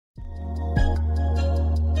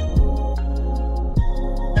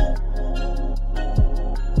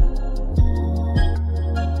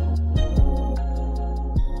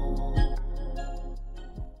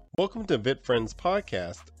Welcome to VitFriends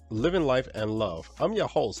Podcast, Living Life and Love. I'm your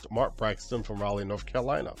host, Mark Braxton from Raleigh, North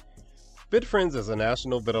Carolina. VitFriends is a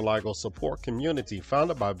national vitiligo support community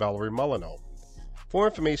founded by Valerie Molyneux. For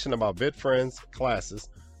information about VitFriends, classes,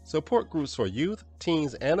 support groups for youth,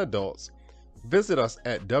 teens, and adults, visit us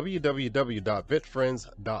at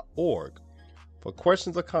www.vitfriends.org. For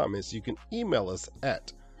questions or comments, you can email us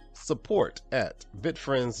at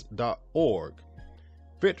support@vitfriends.org.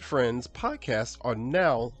 VitFriends podcasts are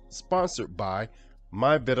now sponsored by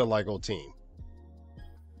My Vitiligo Team.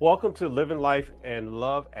 Welcome to Living Life and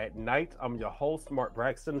Love at Night. I'm your host, Mark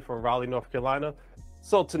Braxton from Raleigh, North Carolina.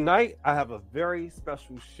 So tonight I have a very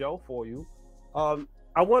special show for you.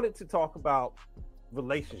 I wanted to talk about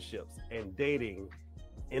relationships and dating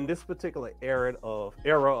in this particular era of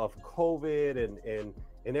COVID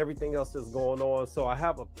and everything else that's going on. So I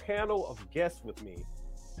have a panel of guests with me.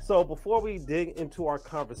 So before we dig into our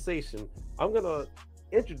conversation, I'm going to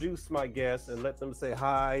introduce my guests and let them say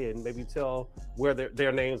hi and maybe tell where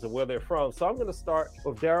their names and where they're from. So I'm going to start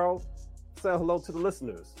with Daryl. Say hello to the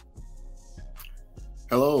listeners.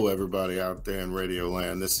 Hello, everybody out there in Radio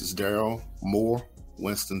Land. This is Daryl Moore,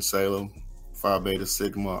 Winston-Salem, Phi Beta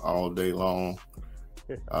Sigma all day long.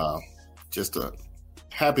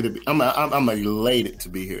 Happy to be. I'm elated to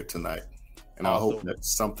be here tonight, and awesome. I hope that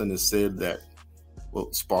something is said that will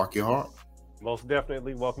spark your heart. Most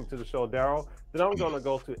definitely. Welcome to the show, Daryl. Then I'm going to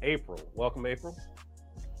go to April. Welcome, April.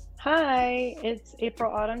 Hi, it's April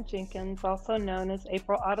Autumn Jenkins, also known as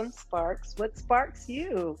April Autumn Sparks. What sparks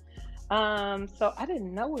you? So I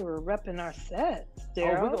didn't know we were repping our sets,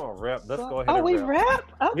 Daryl. Oh, we're going to rep. Let's go ahead. Oh, we rep?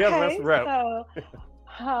 Okay. Yeah, let's rep. So,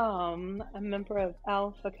 a member of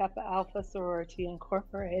Alpha Kappa Alpha Sorority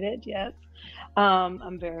Incorporated, yes.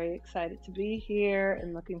 I'm very excited to be here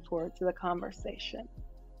and looking forward to the conversation.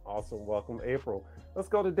 Awesome. Welcome, April. Let's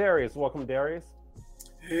go to Darius. Welcome, Darius.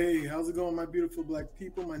 Hey, how's it going, my beautiful black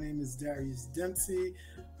people? My name is Darius Dempsey,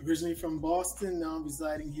 originally from Boston. Now I'm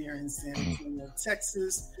residing here in San Antonio,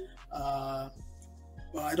 Texas. Well,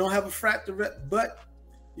 I don't have a frat to rep, but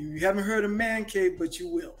you haven't heard of Man Cave, but you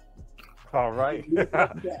will. All right.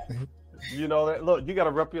 You know that. Look, you got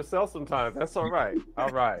to rep yourself sometimes. That's all right. All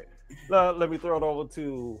right. Let me throw it over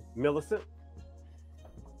to Millicent.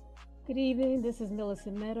 Good evening. This is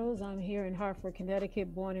Millicent Meadows. I'm here in Hartford,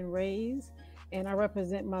 Connecticut, born and raised, and I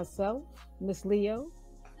represent myself, Miss Leo.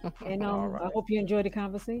 And right. I hope you enjoy the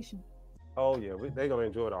conversation. Oh yeah, they're gonna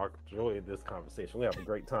enjoy this conversation. We have a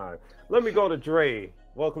great time. Let me go to Dre.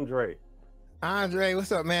 Welcome, Dre. Andre,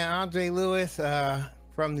 what's up, man? Andre Lewis.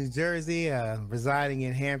 From New Jersey, residing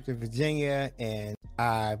in Hampton, Virginia, and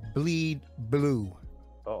I bleed blue.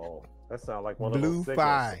 Uh-oh, that sounds like one blue of those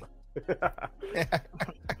Phi.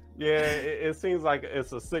 Yeah, it seems like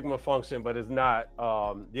it's a Sigma function, but it's not.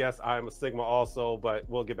 Yes, I'm a Sigma also, but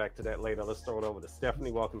we'll get back to that later. Let's throw it over to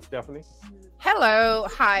Stephanie. Welcome, Stephanie. Hello.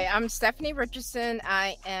 Hi, I'm Stephanie Richardson.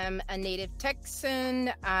 I am a native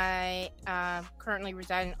Texan. I currently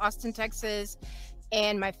reside in Austin, Texas.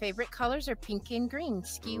 And my favorite colors are pink and green.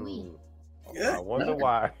 Ski-wee. I wonder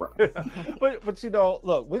why. but you know,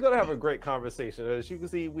 look, we're gonna have a great conversation. As you can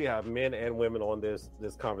see, we have men and women on this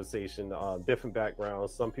conversation, different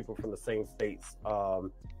backgrounds, some people from the same states,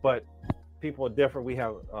 but people are different. We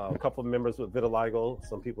have a couple of members with vitiligo,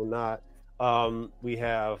 some people not. We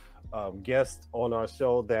have guests on our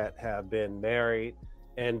show that have been married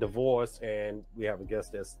and divorced, and we have a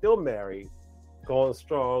guest that's still married, going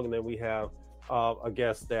strong, and then we have a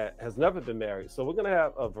guest that has never been married. So we're going to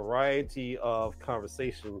have a variety of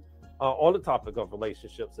conversation on the topic of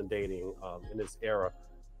relationships and dating in this era.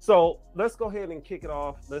 So let's go ahead and kick it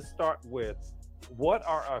off. Let's start with, what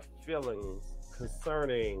are our feelings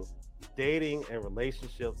concerning dating and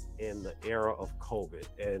relationships in the era of COVID?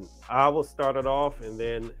 And I will start it off, and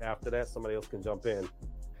then after that, somebody else can jump in.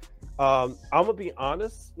 I'm gonna be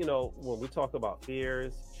honest, you know, when we talk about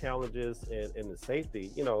fears, challenges, and the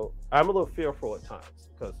safety, you know, I'm a little fearful at times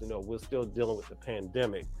because, you know, we're still dealing with the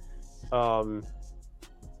pandemic. And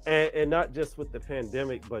not just with the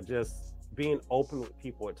pandemic, but just being open with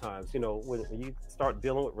people at times. You know, when you start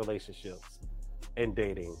dealing with relationships and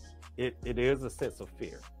dating, it is a sense of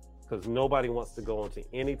fear because nobody wants to go into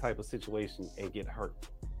any type of situation and get hurt.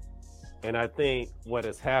 And I think what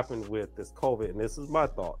has happened with this COVID, and this is my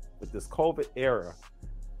thought, with this COVID era,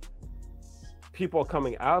 people are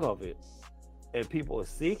coming out of it and people are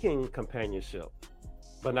seeking companionship,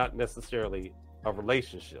 but not necessarily a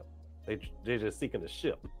relationship. They're just seeking a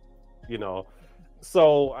ship, you know?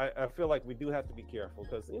 So I feel like we do have to be careful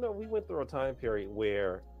because, you know, we went through a time period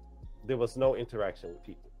where there was no interaction with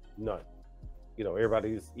people, none. You know,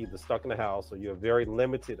 everybody's either stuck in the house or you're very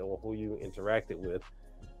limited on who you interacted with.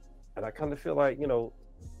 And I kind of feel like,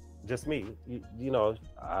 just me,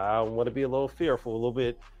 I want to be a little fearful, a little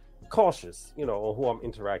bit cautious, on who I'm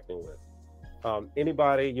interacting with.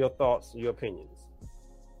 Anybody, your thoughts, your opinions?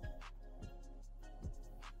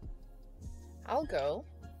 I'll go.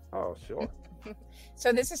 Oh, sure.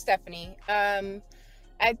 So this is Stephanie.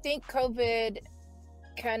 I think COVID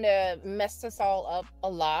kind of messed us all up a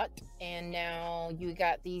lot. And now you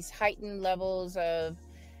got these heightened levels of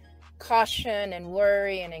caution and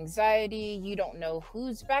worry and anxiety. You don't know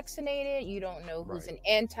who's vaccinated. You don't know who's an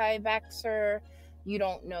anti-vaxxer. You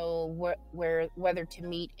don't know whether to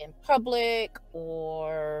meet in public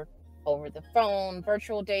or over the phone,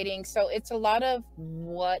 virtual dating. So it's a lot of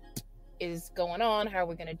what is going on, how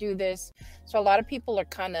we're going to do this. So a lot of people are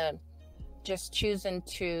kind of just choosing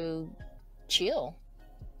to chill.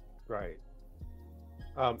 Right.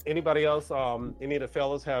 Anybody else? Any of the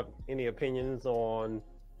fellas have any opinions on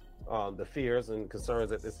the fears and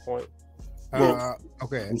concerns at this point?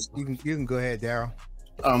 Okay, you can go ahead, Daryl.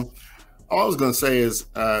 All I was going to say is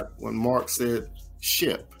when Mark said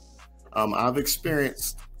ship, I've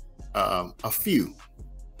experienced a few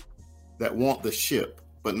that want the ship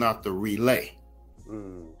but not the relay.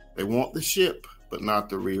 They want the ship but not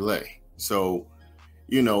the relay. So,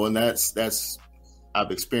 and that's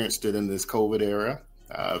I've experienced it in this COVID era.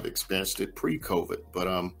 I've experienced it pre-COVID,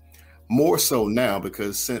 but more so now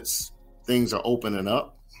because since things are opening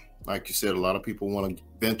up, like you said, a lot of people want to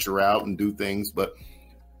venture out and do things, but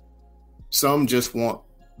some just want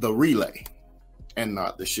the relay and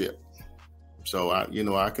not the ship. So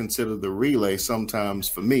I consider the relay sometimes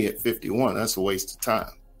for me at 51, that's a waste of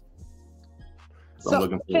time. So I'm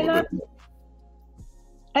looking for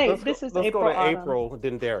this is April. Let's go to April,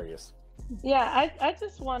 then Darius. Yeah, I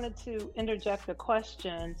just wanted to interject a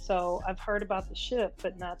question. So I've heard about the ship,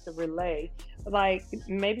 but not the relay. Like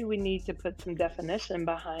maybe we need to put some definition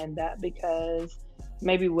behind that, because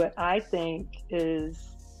maybe what I think is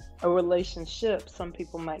a relationship, some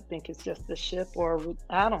people might think it's just a ship, or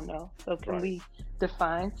I don't know. So can we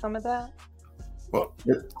define some of that? Well,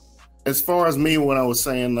 as far as me, when I was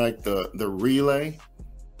saying like the relay,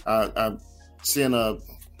 I've seen a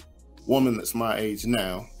woman that's my age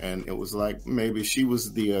now, and it was like maybe she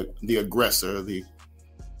was the aggressor, the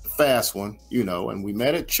fast one, and we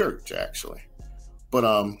met at church actually. But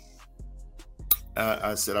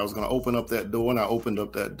I said I was going to open up that door, and I opened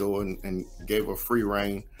up that door and gave her free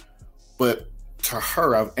rein. But to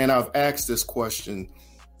her, I've asked this question: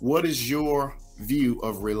 what is your view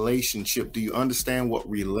of relationship? Do you understand what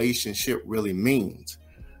relationship really means?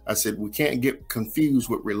 I said we can't get confused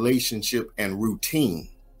with relationship and routine.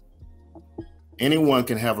 Anyone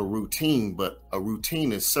can have a routine, but a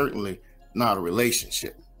routine is certainly not a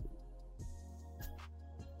relationship.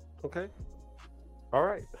 Okay. All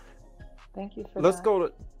right. Thank you for Let's that. go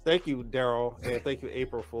to, thank you, Daryl, and thank you,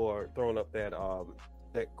 April, for throwing up that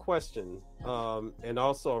question. And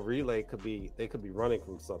also a relay they could be running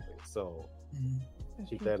from something. So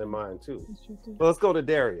keep that in mind too. Well, let's go to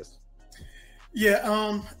Darius.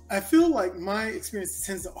 Yeah, I feel like my experience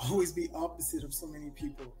tends to always be opposite of so many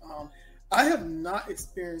people. I have not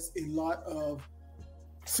experienced a lot of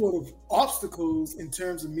sort of obstacles in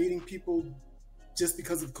terms of meeting people just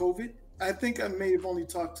because of COVID. I think I may have only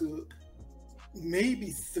talked to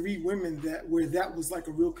maybe 3 women where that was like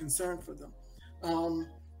a real concern for them.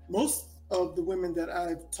 Most of the women that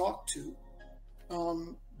I've talked to,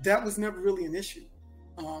 that was never really an issue.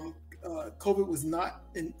 COVID was not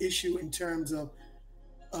an issue in terms of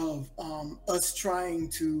us trying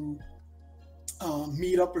to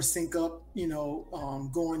meet up or sync up, go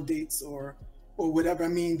on dates or whatever. I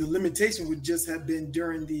mean, the limitation would just have been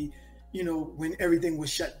during the, when everything was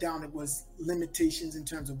shut down. It was limitations in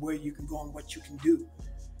terms of where you can go and what you can do.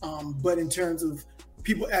 But in terms of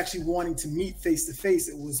people actually wanting to meet face to face,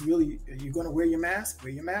 it was really, are you going to wear your mask?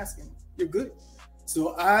 Wear your mask and you're good.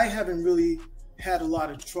 So I haven't really had a lot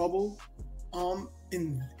of trouble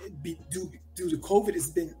due to COVID. It's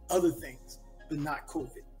been other things, but not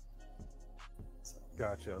COVID.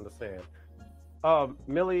 Gotcha, understand.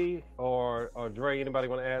 Millie or Dre, anybody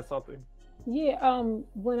want to add something? Yeah,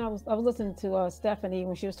 when I was listening to Stephanie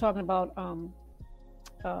when she was talking about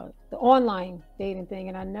the online dating thing,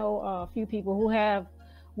 and I know a few people who have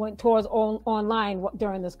went towards online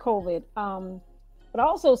during this COVID. But I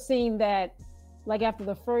also seen that like after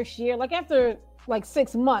the first year, like after like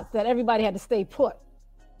 6 months, that everybody had to stay put.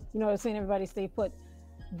 Saying everybody stay put.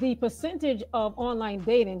 The percentage of online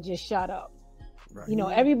dating just shot up. Right.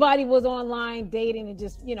 Everybody was online dating and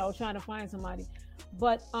just, trying to find somebody.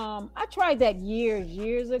 But I tried that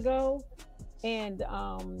years ago. And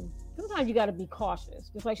sometimes you got to be cautious.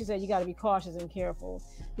 Just like she said, you got to be cautious and careful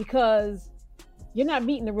because you're not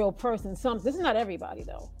meeting the real person. This is not everybody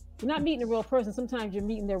though. You're not meeting the real person. Sometimes you're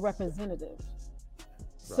meeting their representative.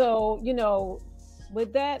 Right. So, you know,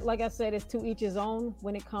 with that, like I said, it's to each his own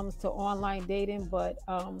when it comes to online dating. But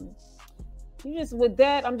with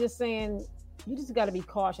that, I'm just saying, you just got to be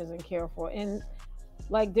cautious and careful. And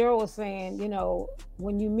like Daryl was saying, you know,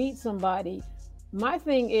 when you meet somebody, my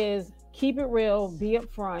thing is keep it real, be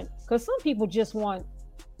upfront, because some people just want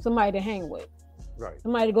somebody to hang with, right?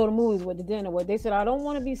 Somebody to go to movies with, to dinner with. They said, I don't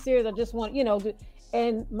want to be serious. I just want, you know.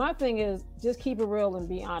 And my thing is just keep it real and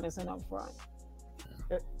be honest and upfront.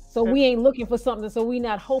 So we ain't looking for something. So we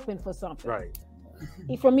not hoping for something, right?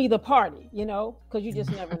 From either party, you know, because you just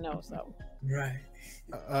never know. So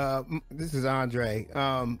right. This is Andre.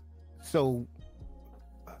 So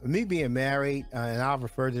me being married, and I'll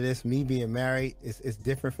refer to this, me being married is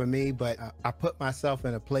different for me, but I put myself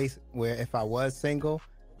in a place where if I was single,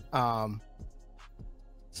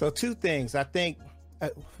 so two things. I think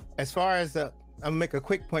as far as I'll make a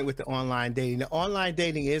quick point with the online dating. The online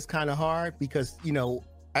dating is kind of hard because, you know,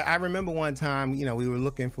 I remember one time, you know, we were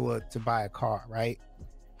looking to buy a car, right?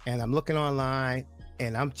 And I'm looking online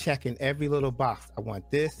and I'm checking every little box. I want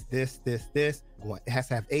this. It has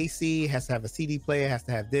to have AC, it has to have a CD player, it has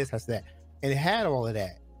to have this, has that. And it had all of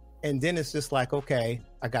that. And then it's just like, okay,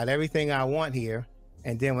 I got everything I want here.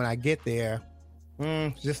 And then when I get there,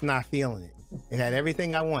 just not feeling it. It had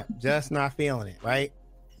everything I want, just not feeling it, right?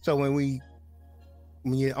 So when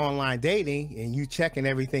you're online dating and you checking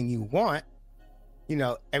everything you want, you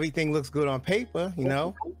know, everything looks good on paper, you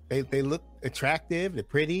know, they look attractive, they're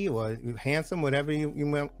pretty or handsome, whatever you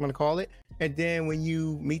want to call it. And then when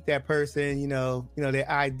you meet that person, you know, their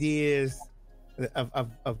ideas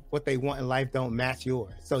of what they want in life don't match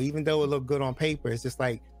yours. So even though it looked good on paper, it's just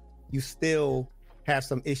like you still have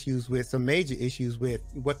some major issues with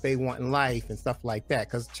what they want in life and stuff like that.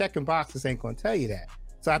 Because checking boxes ain't going to tell you that.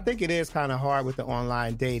 So I think it is kind of hard with the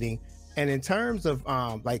online dating. And in terms of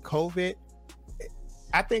like COVID,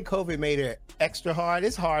 I think COVID made it extra hard.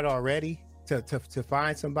 It's hard already to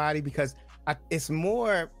find somebody because it's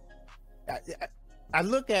more, I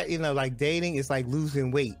look at, you know, like dating is like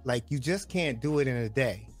losing weight. Like you just can't do it in a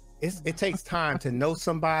day. It takes time to know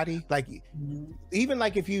somebody. Like even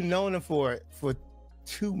like if you've known them for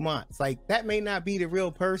 2 months, like that may not be the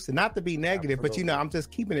real person, not to be negative, Absolutely. But you know, I'm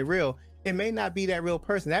just keeping it real. It may not be that real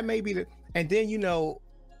person. That may be and then, you know,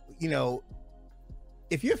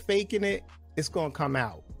 if you're faking it, it's going to come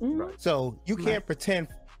out. Right. So you can't pretend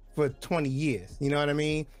for 20 years. You know what I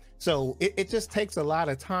mean? So it just takes a lot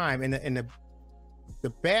of time. And the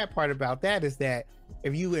bad part about that is that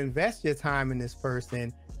if you invest your time in this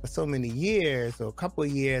person for so many years or a couple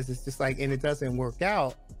of years, it's just like, and it doesn't work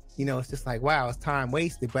out, you know, it's just like, wow, it's time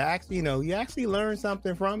wasted. But actually, you know, you actually learn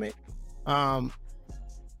something from it.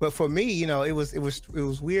 But for me, you know, it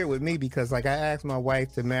was weird with me because like I asked my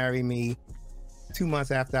wife to marry me 2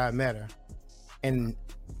 months after I met her. And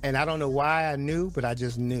I don't know why I knew, but I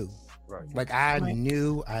just knew. Right. Like I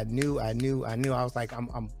knew. I was like,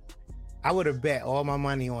 I would have bet all my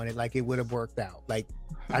money on it. Like it would have worked out. Like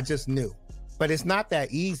I just knew, but it's not that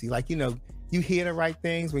easy. Like, you know, you hear the right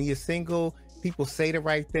things when you're single, people say the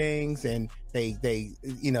right things and they,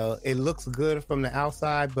 you know, it looks good from the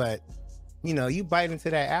outside, but you know, you bite into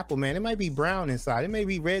that apple, man, it might be brown inside. It may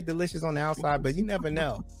be red delicious on the outside, but you never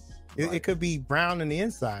know. It could be brown on the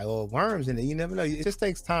inside or worms in it. You never know. It just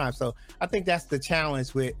takes time. So I think that's the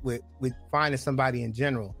challenge with finding somebody in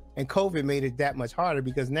general. And COVID made it that much harder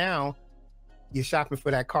because now you're shopping for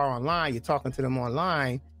that car online, you're talking to them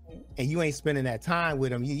online, and you ain't spending that time with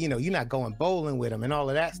them. You know, you're not going bowling with them and all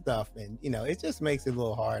of that stuff. And, you know, it just makes it a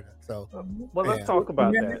little harder. So, well, let's talk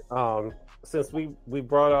about that. Since we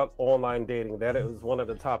brought up online dating, that is one of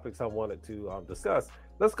the topics I wanted to discuss.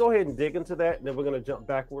 Let's go ahead and dig into that, and then we're going to jump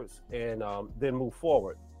backwards and then move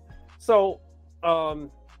forward. So, I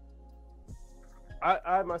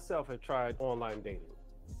myself have tried online dating,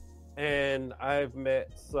 and I've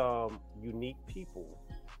met some unique people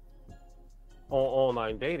on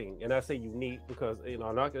online dating. And I say unique because, you know,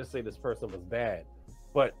 I'm not going to say this person was bad,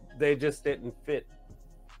 but they just didn't fit.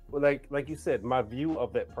 Like you said, my view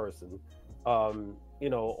of that person. You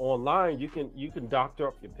know, online you can doctor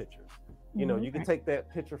up your pictures. You know, you can take that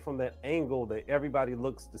picture from that angle that everybody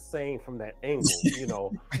looks the same from that angle, you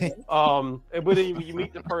know. But then you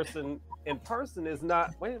meet the person in person, is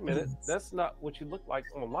not, wait a minute, that's not what you look like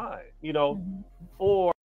online, you know,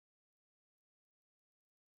 or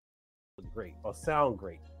great or sound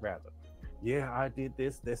great rather. yeah, I did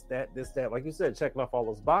this, that. Like you said, checking off all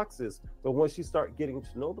those boxes. But once you start getting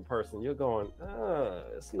to know the person, you're going,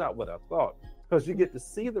 it's not what I thought. Because you get to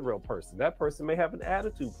see the real person. That person may have an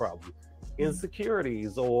attitude problem,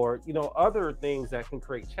 insecurities, or other things that can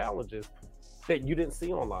create challenges that you didn't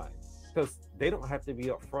see online. Because they don't have to be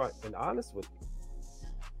upfront and honest with you.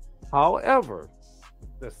 However,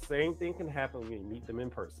 the same thing can happen when you meet them in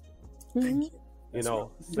person. Thank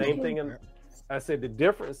you. Same thing. And I said the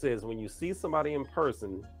difference is when you see somebody in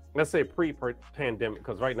person, let's say pre-pandemic,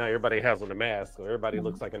 because right now everybody has on a mask, so everybody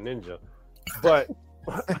looks like a ninja. But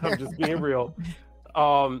I'm just being real.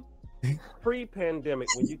 Pre-pandemic,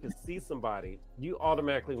 when you could see somebody, you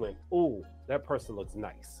automatically went, "Oh, that person looks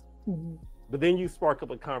nice." But then you spark up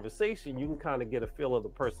a conversation, you can kind of get a feel of the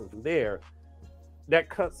person from there. That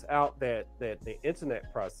cuts out the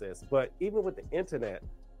internet process. But even with the internet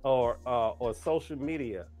or social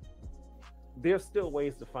media, there's still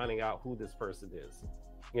ways to finding out who this person is.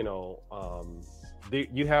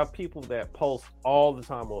 You have people that post all the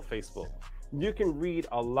time on Facebook. You can read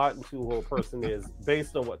a lot into who a person is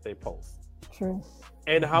based on what they post. True.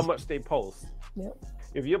 And how much they post. Yep.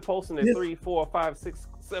 If you're posting at 3, 4, 5, 6,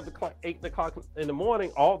 7 o'clock, 8 o'clock in the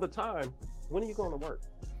morning all the time, when are you going to work?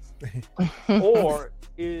 Or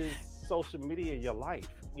is social media your life?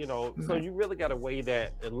 So you really got to weigh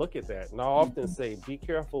that and look at that. And I often say, be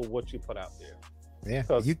careful what you put out there. Yeah.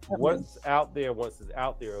 Because what's out there, once it's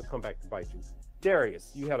out there, it'll come back to bite you.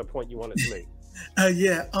 Darius, you had a point you wanted to make.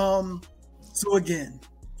 So again,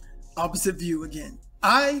 opposite view again.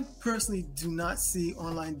 I personally do not see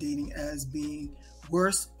online dating as being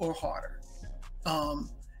worse or harder.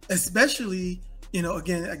 Especially,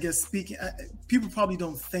 again, I guess speaking, people probably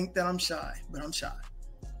don't think that I'm shy, but I'm shy.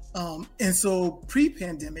 And so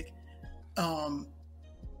pre-pandemic,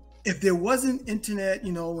 if there wasn't internet,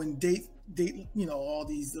 and date, all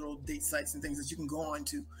these little date sites and things that you can go on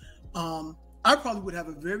to, I probably would have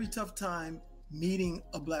a very tough time meeting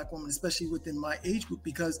a Black woman, especially within my age group,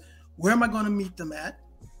 because where am I going to meet them at?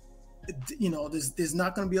 There's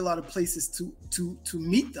not going to be a lot of places to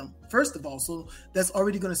meet them, first of all. So that's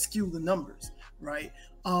already going to skew the numbers, right?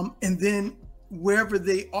 And then wherever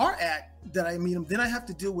they are at that I meet them, then I have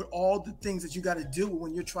to deal with all the things that you got to deal with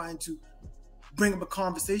when you're trying to bring up a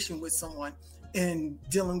conversation with someone and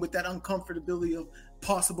dealing with that uncomfortability of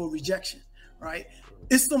possible rejection, right?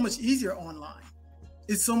 It's so much easier online.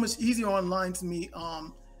 It's so much easier online to me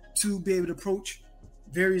to be able to approach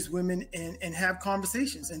various women and have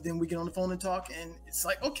conversations, and then we get on the phone and talk, and it's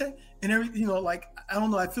like, okay, and everything, like, I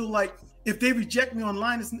don't know, I feel like if they reject me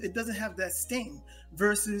online, it doesn't have that sting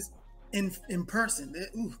versus in person.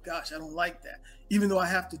 Ooh, gosh, I don't like that, even though I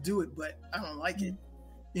have to do it, but I don't like it.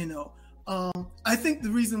 I think the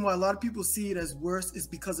reason why a lot of people see it as worse is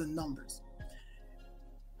because of numbers.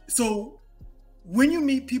 So when you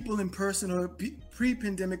meet people in person or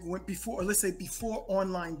pre-pandemic, or let's say before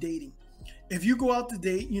online dating, if you go out to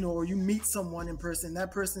date, or you meet someone in person,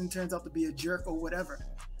 that person turns out to be a jerk or whatever,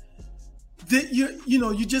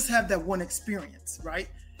 you just have that one experience, right?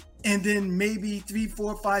 And then maybe 3,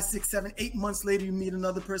 4, 5, 6, 7, 8 months later, you meet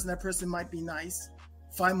another person. That person might be nice.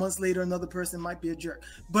 5 months later, another person might be a jerk.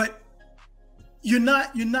 But you're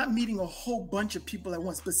not meeting a whole bunch of people at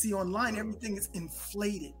once. But see, online, everything is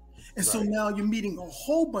inflated. And so now you're meeting a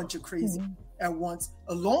whole bunch of crazy at once,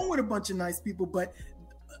 along with a bunch of nice people, but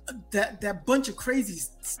that bunch of crazies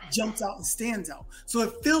jumps out and stands out. So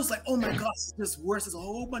it feels like, oh my gosh, it's just worse. There's a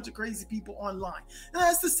whole bunch of crazy people online. And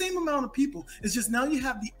that's the same amount of people. It's just now you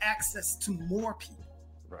have the access to more people.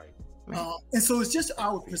 Right. And so it's just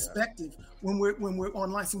our perspective when we're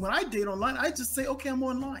online. So when I date online, I just say, okay, I'm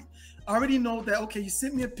online. I already know that, okay, you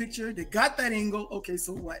sent me a picture, they got that angle. Okay,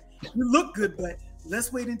 so what? You look good, but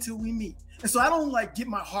let's wait until we meet. And so I don't get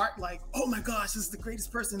my heart like, oh my gosh, this is the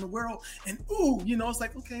greatest person in the world. And ooh, it's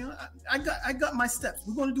like, okay, I got my steps.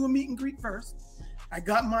 We're going to do a meet and greet first. I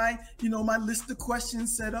got my, my list of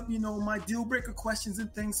questions set up, my deal breaker questions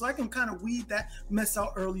and things. So I can kind of weed that mess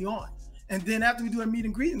out early on. And then after we do a meet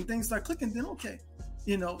and greet and things start clicking, then okay,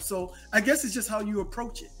 so I guess it's just how you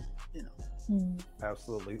approach it,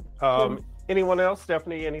 Absolutely. Anyone else?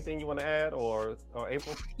 Stephanie, anything you want to add, or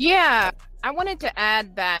April? Yeah, I wanted to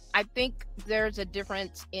add that I think there's a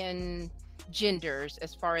difference in genders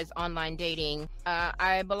as far as online dating.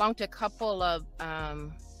 I belong to a couple of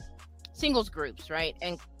singles groups, right?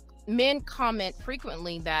 And men comment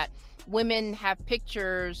frequently that women have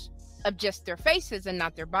pictures of just their faces and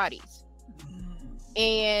not their bodies.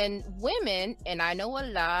 And women, and I know a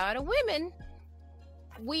lot of women,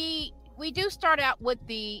 we do start out with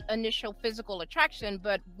the initial physical attraction,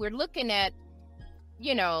 but we're looking at,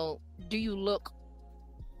 do you look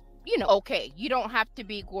you know, okay, you don't have to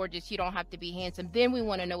be gorgeous, you don't have to be handsome. Then we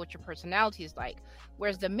want to know what your personality is like.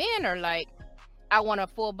 Whereas the men are like, I want a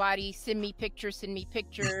full body, send me pictures,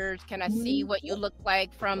 can I see what you look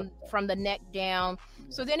like from the neck down?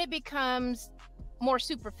 So then it becomes more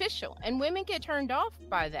superficial, and women get turned off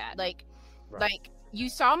by that. Like you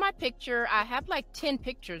saw my picture, I have like 10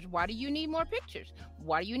 pictures. Why do you need more pictures?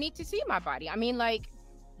 Why do you need to see my body? I mean, like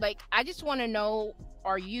I just want to know,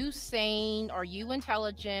 are you sane? Are you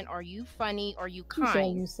intelligent? Are you funny? Are you kind?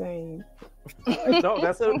 Are you sane? That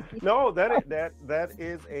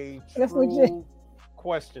is a true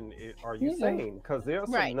question. Are you sane? Because there are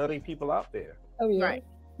some nutty people out there. Oh yeah. Right.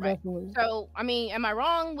 Definitely. So, I mean, am I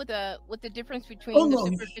wrong with the difference between the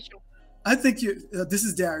superficial? I think this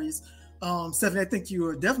is Darius. Stephanie, I think you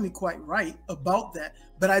are definitely quite right about that,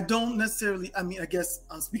 but I don't necessarily, I mean, I guess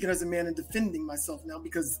I'm speaking as a man and defending myself now,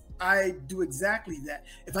 because I do exactly that.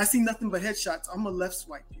 If I see nothing but headshots, I'm gonna left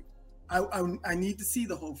swipe you. I need to see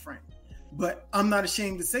the whole frame, but I'm not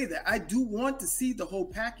ashamed to say that. I do want to see the whole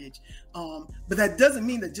package, but that doesn't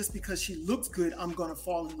mean that just because she looks good, I'm gonna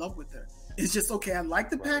fall in love with her. It's just, okay, I like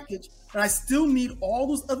the package, but I still need all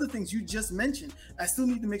those other things you just mentioned. I still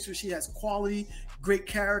need to make sure she has quality, great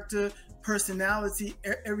character, personality,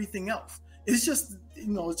 everything else. It's just,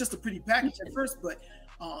 it's just a pretty package at first, but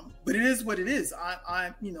it is what it is.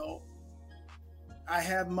 I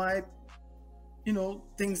have my,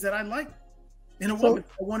 things that I like in a woman.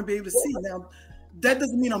 I want to be able to see. Now, that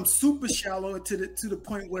doesn't mean I'm super shallow to the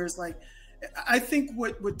point where it's like, I think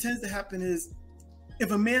what tends to happen is, if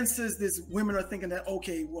a man says this, women are thinking that,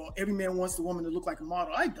 okay, well, every man wants the woman to look like a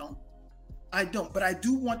model. I don't, but I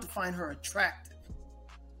do want to find her attractive,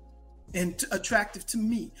 and attractive to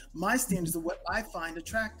me. My standards of what I find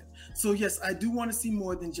attractive. So yes, I do want to see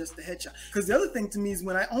more than just the headshot. Because the other thing to me is,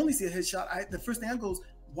 when I only see a headshot, the first thing I go is,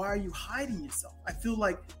 why are you hiding yourself? I feel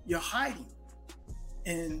like you're hiding,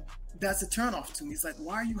 and that's a turnoff to me. It's like,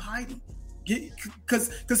 why are you hiding? Because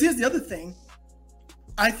here's the other thing.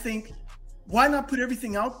 I think, why not put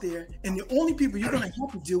everything out there? And the only people you're going to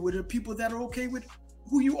have to deal with are people that are okay with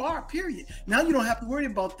who you are, period. Now you don't have to worry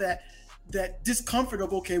about that discomfort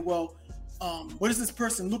of, okay, well, what does this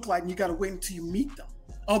person look like? And you got to wait until you meet them.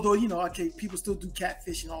 Although, okay, people still do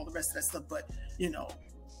catfish and all the rest of that stuff. But,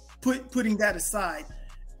 putting that aside,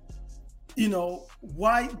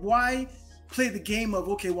 why play the game of,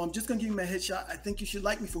 okay, well, I'm just going to give you my headshot. I think you should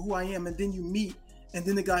like me for who I am. And then you meet. And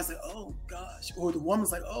then the guy's like, oh gosh, or the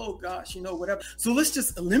woman's like, oh gosh, whatever. So let's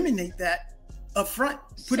just eliminate that up front.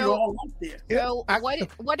 Put it all out there. So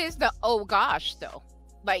what is the oh gosh though?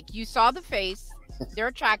 Like, you saw the face, they're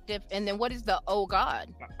attractive, and then what is the oh god?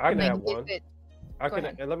 I can have one.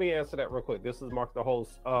 And let me answer that real quick. This is Mark, the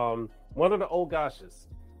host. One of the oh goshes,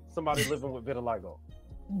 somebody living with vitiligo.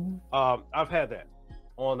 I've had that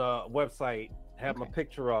on a website. Have my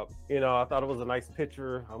picture up, I thought it was a nice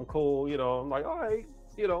picture. I'm cool, I'm like, all right,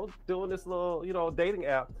 doing this little, dating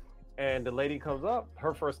app. And the lady comes up,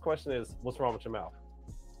 her first question is, what's wrong with your mouth?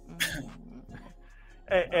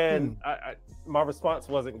 and my response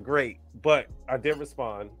wasn't great, but I did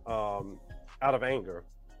respond out of anger.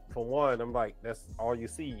 For one, I'm like, that's all you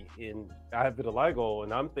see. I have vitiligo,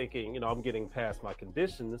 and I'm thinking, I'm getting past my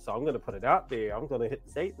condition, so I'm going to put it out there. I'm going to hit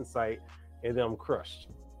the dating site, and then I'm crushed.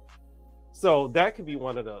 So that could be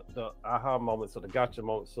one of the aha moments or the gotcha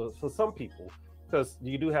moments for some people, because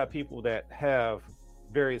you do have people that have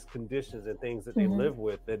various conditions and things that they live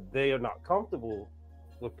with that they are not comfortable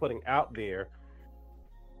with putting out there.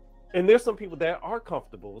 And there's some people that are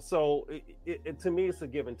comfortable. So to me, it's a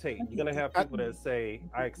give and take. You're going to have people that say,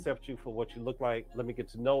 I accept you for what you look like. Let me get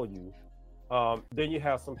to know you. Then you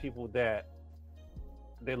have some people that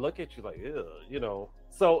they look at you like, ew,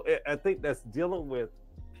 So I think that's dealing with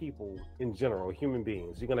people in general, human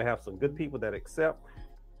beings. You're going to have some good people that accept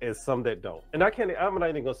and some that don't. And I'm not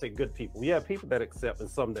even going to say good people. You have people that accept and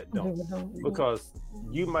some that don't, because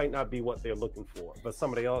you might not be what they're looking for, but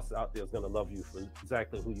somebody else out there is going to love you for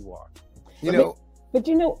exactly who you are. But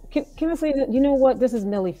can I say that, what? This is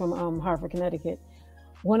Millie from Hartford, Connecticut.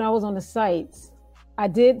 When I was on the sites, I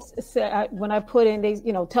did say, when I put in,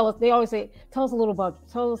 they always say, tell us a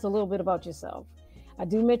little bit about yourself. I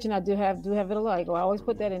do mention I do have vitiligo. I always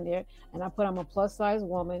put that in there, and I put I'm a plus size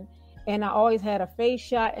woman, and I always had a face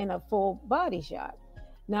shot and a full body shot.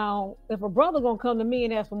 Now, if a brother gonna come to me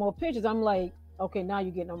and ask for more pictures, I'm like, okay, now you're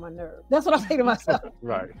getting on my nerve. That's what I say to myself.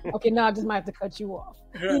 Right. Okay, now I just might have to cut you off.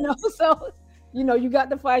 So you got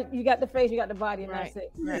the face, you got the body, and that's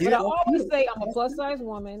it. Right. But I always say I'm a plus size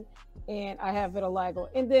woman, and I have vitiligo.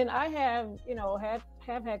 And then I have,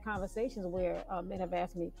 have had conversations where men have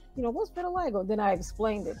asked me, what's vitiligo? Then I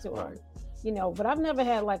explained it to them. you know, but I've never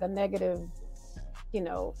had like a negative, you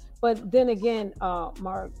know, but then again,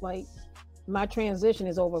 Mark, like my transition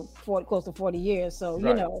is over close to 40 years. So,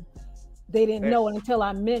 you know, they didn't know it until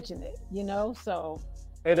I mentioned it, you know, so.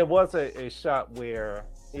 And it was a shot where,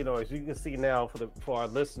 you know, as you can see now for our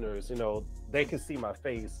listeners, you know, they can see my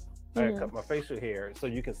face. I had cut my facial hair, so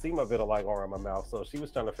you can see my vitiligo around my mouth. So she was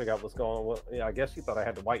trying to figure out what's going on. Well, yeah, I guess she thought I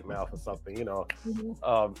had the white mouth or something, you know,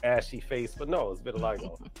 ashy face. But no, it's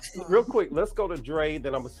vitiligo. Real quick, let's go to Dre.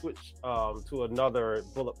 Then I'm gonna switch to another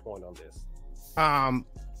bullet point on this.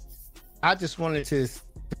 I just wanted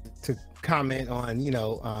to comment on, you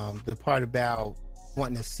know, the part about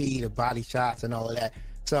wanting to see the body shots and all of that.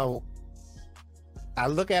 So I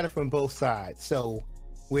look at it from both sides. So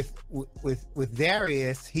with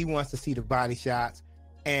Darius, he wants to see the body shots,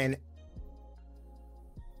 and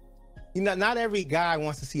you know, not every guy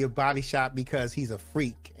wants to see a body shot because he's a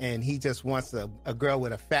freak and he just wants a girl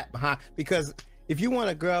with a fat behind. Because if you want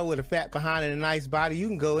a girl with a fat behind and a nice body, you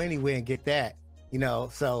can go anywhere and get that, you know.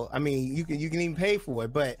 So I mean, you can even pay for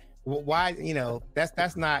it, but why, you know,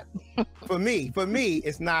 that's not for me. For me,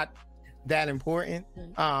 it's not that important.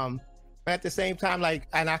 But at the same time, like,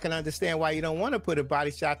 and I can understand why you don't want to put a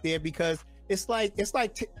body shot there, because it's like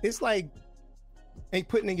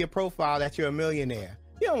putting in your profile that you're a millionaire.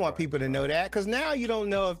 You don't want people to know that, because now you don't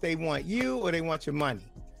know if they want you or they want your money.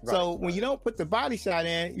 So when you don't put the body shot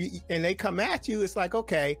in and they come at you, it's like,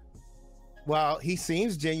 okay, well, he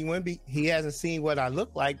seems genuine. He hasn't seen what I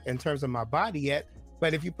look like in terms of my body yet.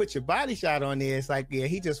 But if you put your body shot on there, it's like, yeah,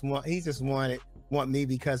 he just want me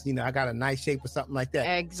because, you know, I got a nice shape or something like that.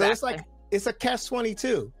 Exactly. So it's like, it's a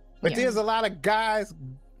catch-22. But there's a lot of guys,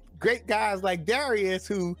 great guys like Darius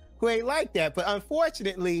who ain't like that. But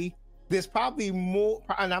unfortunately, there's probably more,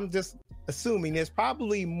 and I'm just assuming there's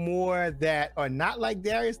probably more that are not like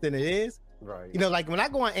Darius than it is. Right. You know, like when I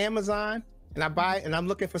go on Amazon and I buy, and I'm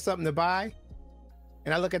looking for something to buy,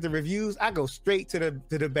 and I look at the reviews, I go straight to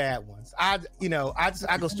the bad ones. I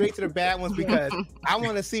go straight to the bad ones because I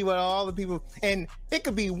want to see what all the people, and it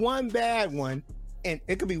could be one bad one, and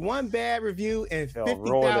it could be one bad review and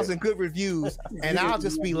 50,000 good reviews, and I'll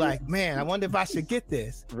just be like, man, I wonder if I should get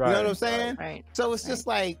this. Right. You know what I'm saying? Right. So it's just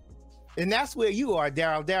like, and that's where you are,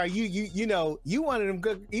 Daryl. Daryl, you know, you one of them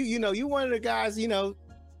good, you know, you one of the guys, you know,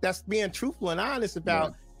 that's being truthful and honest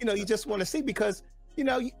about, you know, you just want to see, because, you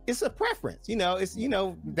know, it's a preference, you know, it's, you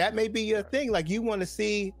know, that may be your thing. Like, you want to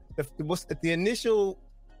see the initial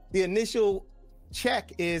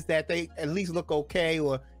check is that they at least look okay,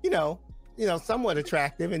 or, you know, somewhat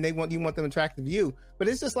attractive, and you want them attractive to you. But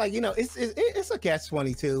it's just like, you know, it's a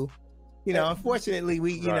catch-22. You know, unfortunately,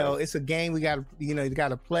 you know, it's a game we got to, you know, you got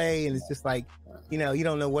to play, and it's just like, you know, you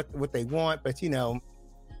don't know what they want, but, you know,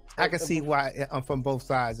 I can see why I'm from both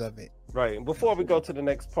sides of it. Right. And before we go to the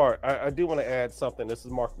next part, I do want to add something. This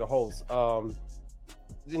is Mark, the host.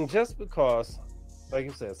 And just because, like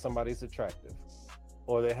you said, somebody's attractive,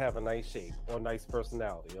 or they have a nice shape, or a nice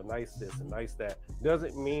personality, or nice this and nice that,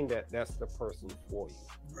 doesn't mean that that's the person for you.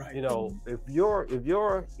 Right. You know, if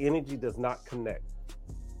your energy does not connect,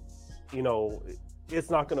 you know, it's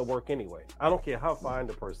not going to work anyway. I don't care how fine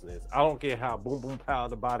the person is. I don't care how boom boom pow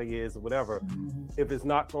the body is or whatever. If it's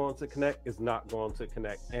not going to connect, it's not going to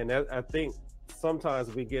connect. And I think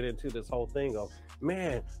sometimes we get into this whole thing of,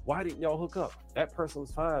 man, why didn't y'all hook up? That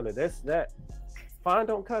person's fine, or that. Fine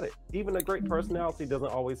don't cut it. Even a great personality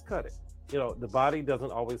doesn't always cut it. You know, the body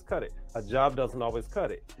doesn't always cut it. A job doesn't always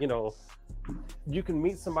cut it. You know, you can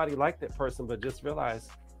meet somebody like that person, but just realize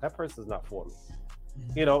that person's not for me.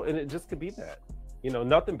 You know, and it just could be that. You know,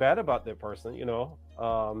 nothing bad about that person, you know.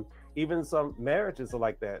 Even some marriages are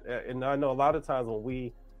like that. And I know a lot of times when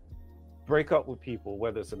we break up with people,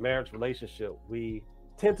 whether it's a marriage relationship, we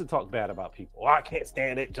tend to talk bad about people. Oh, I can't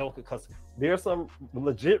stand it, Joker, because there are some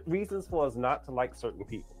legit reasons for us not to like certain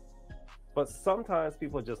people. But sometimes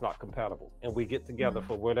people are just not compatible, and we get together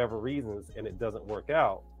for whatever reasons, and it doesn't work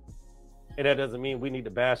out. And that doesn't mean we need to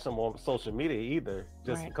bash them on social media either,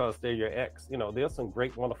 just because they're your ex. You know, there's some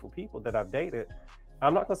great, wonderful people that I've dated.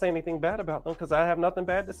 I'm not going to say anything bad about them because I have nothing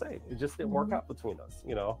bad to say. It just didn't work out between us,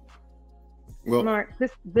 you know. Well, Mark,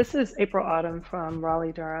 this is April Autumn from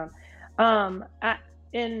Raleigh, Durham.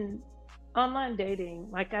 In online dating,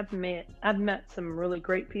 like I've met some really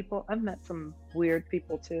great people. I've met some weird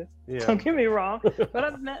people too. Yeah. Don't get me wrong, but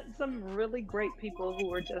I've met some really great people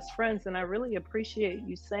who are just friends, and I really appreciate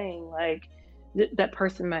you saying like that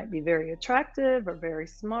person might be very attractive or very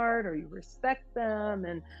smart, or you respect them,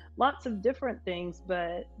 and lots of different things,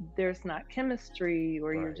 but there's not chemistry,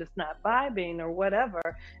 or you're just not vibing or whatever.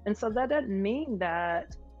 And so that doesn't mean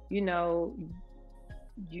that, you know,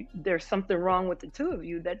 there's something wrong with the two of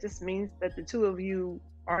you. That just means that the two of you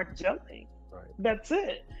aren't gelling. Right. That's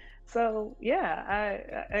it. So yeah,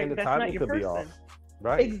 and the that's timing not your could be person. off.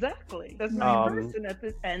 Right. Exactly. That's not your person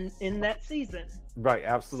and in that season. Right.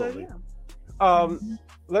 Absolutely. So, yeah.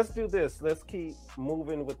 Let's do this. Let's keep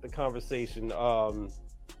moving with the conversation.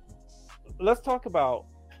 Let's talk about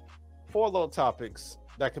 4 little topics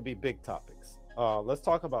that could be big topics. Let's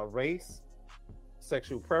talk about race,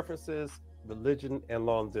 sexual preferences, religion, and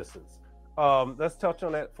long distance. Let's touch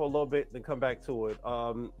on that for a little bit, then come back to it.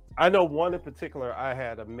 I know one in particular I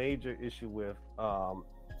had a major issue with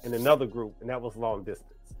in another group, and that was long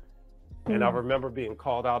distance. And I remember being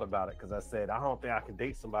called out about it because I said, I don't think I can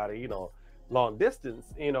date somebody, long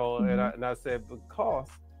distance, and I said, because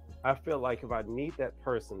I feel like if I need that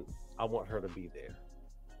person, I want her to be there.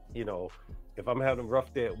 If I'm having a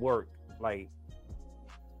rough day at work, like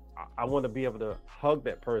I want to be able to hug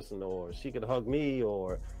that person, or she can hug me,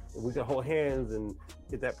 or we can hold hands. And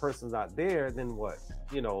if that person's not there, then what?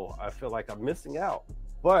 I feel like I'm missing out.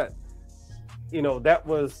 But that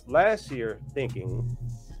was last year thinking.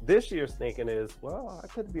 This year's thinking is, well, I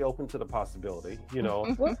could be open to the possibility,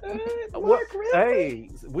 What? Mark, really? Hey,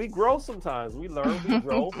 we grow sometimes. We learn, we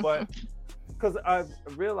grow, but because I've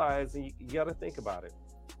realized, and you got to think about it,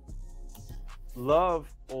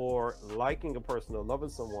 love or liking a person or loving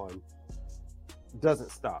someone doesn't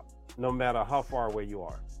stop, no matter how far away you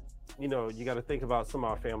are. You got to think about some of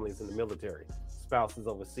our families in the military, spouses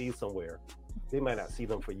overseas somewhere. They might not see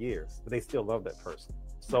them for years, but they still love that person.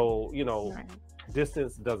 So, Right.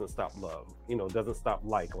 Distance doesn't stop love, doesn't stop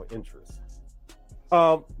like or interest.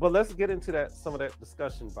 But let's get into some of that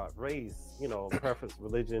discussion about race, preference,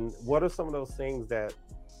 religion. What are some of those things that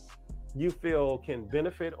you feel can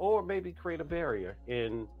benefit or maybe create a barrier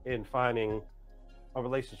in finding a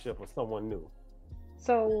relationship with someone new?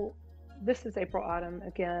 So this is April Autumn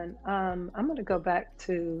again. I'm going to go back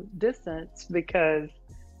to distance because,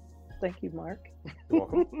 thank you, Mark. You're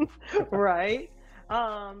welcome. Right.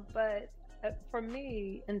 But for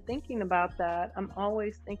me, in thinking about that, I'm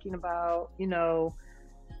always thinking about,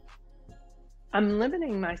 I'm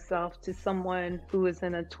limiting myself to someone who is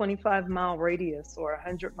in a 25-mile radius or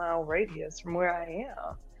 100-mile radius from where I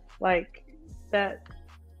am. Like that,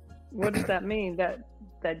 what does that mean?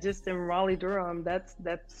 That just in Raleigh-Durham,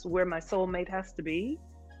 that's where my soulmate has to be?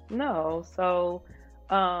 No. So,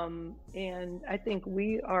 and I think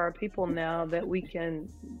we are people now that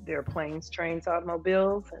there are planes, trains,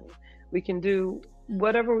 automobiles, and we can do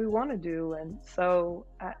whatever we want to do. And so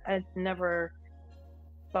I never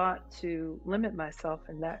thought to limit myself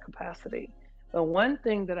in that capacity. But one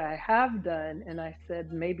thing that I have done, and I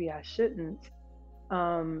said maybe I shouldn't,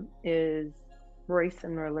 is race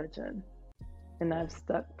and religion. And I've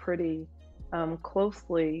stuck pretty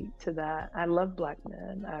closely to that. I love Black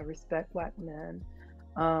men. I respect Black men.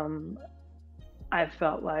 I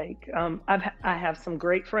felt like I have some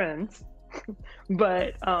great friends,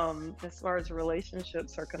 but as far as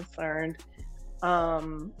relationships are concerned,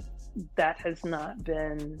 that has not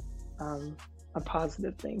been a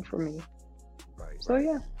positive thing for me. Right. So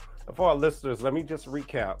yeah. For our listeners, let me just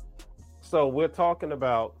recap. So we're talking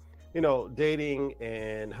about, dating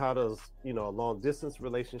and how does, long distance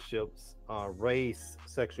relationships, race,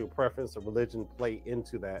 sexual preference, or religion play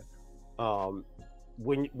into that.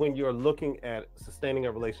 When you're looking at sustaining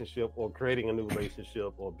a relationship or creating a new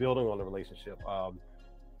relationship or building on a relationship,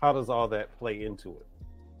 how does all that play into it?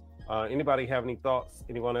 Anybody have any thoughts?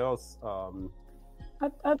 Anyone else? I'm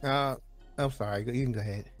sorry. You can go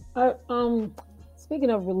ahead.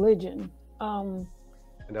 Speaking of religion, and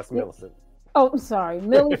that's Millicent. Oh, I'm sorry,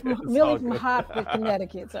 Millie from Hartford,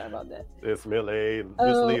 Connecticut. Sorry about that. It's Millie,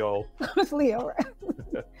 Miss Leo. Miss Leo, right?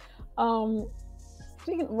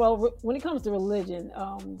 When it comes to religion,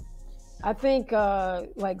 I think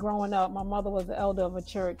like growing up, my mother was the elder of a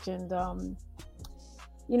church, and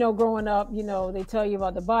growing up, they tell you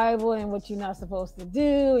about the Bible and what you're not supposed to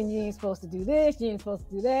do, and you ain't supposed to do this, you ain't supposed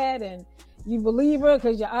to do that, and you believe her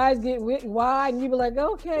because your eyes get wide, and you be like,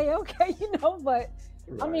 okay, but right.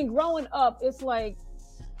 I mean, growing up, it's like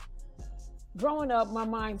my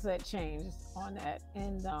mindset changed on that,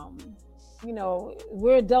 and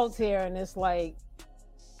we're adults here, and it's like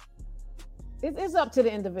it's up to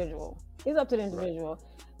the individual. It's up to the individual.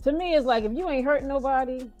 Right. To me, it's like if you ain't hurting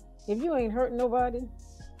nobody, you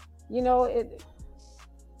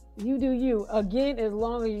do you. Again, as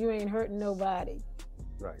long as you ain't hurting nobody.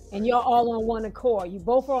 Right. And you're all on one accord. You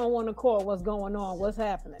both are on one accord. What's going on? What's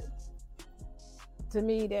happening? To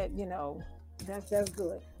me, that that's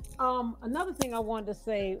good. Another thing I wanted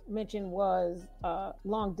to mention was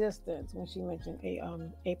long distance. When she mentioned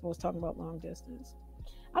April was talking about long distance.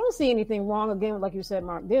 I don't see anything wrong. Again, like you said,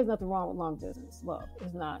 Mark, there's nothing wrong with long distance love.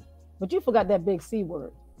 It's not. But you forgot that big C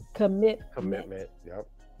word, commitment. Yep.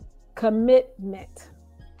 Commitment.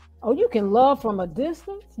 Oh, you can love from a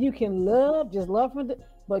distance. You can just love from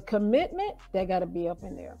but commitment, that got to be up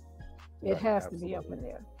in there. It has to be up in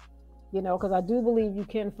there. You know, because I do believe you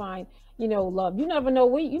can find, you know, love. You never know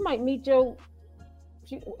where you might meet April,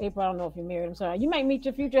 I don't know if you're married. I'm sorry. You might meet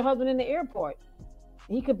your future husband in the airport.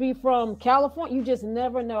 He could be from California. You just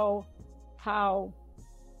never know how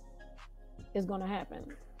it's going to happen.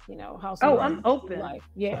 You know, how. Oh, I'm open. Life.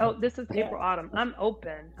 Yeah. Oh, this is April Autumn. I'm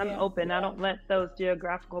open. I'm open. Yeah. I don't let those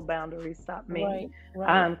geographical boundaries stop me. Right.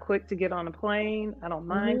 I'm quick to get on a plane. I don't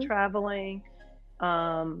mind traveling.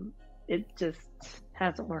 It just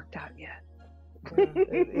hasn't worked out yet.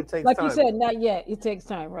 It takes like time. You said, not yet. It takes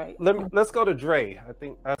time, right? Let's go to Dre. I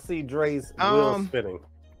think I see Dre's wheels spinning.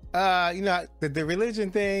 You know, the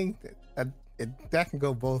religion thing, that can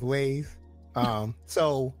go both ways.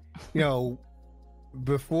 So, you know,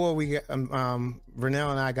 before we get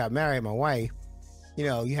Vernell and I got married, my wife, you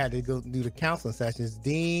know, you had to go do the counseling sessions.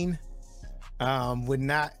 Dean would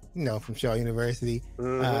not, you know, from Shaw University,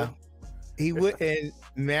 he wouldn't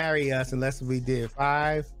marry us unless we did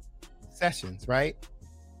 5 sessions, right?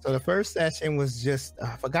 So the first session was just,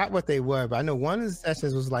 I forgot what they were, but I know one of the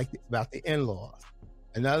sessions was like about the in-laws.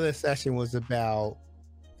 Another session was about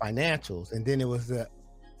financials. And then it was a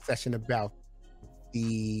session about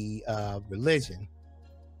the religion.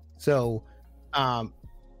 So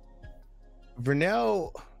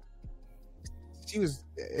Vernell, she was,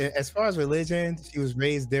 as far as religion, she was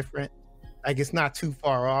raised different. Like, it's not too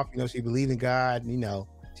far off. You know, she believed in God. You know,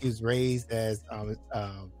 she was raised as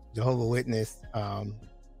Jehovah's Witness.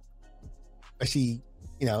 But she,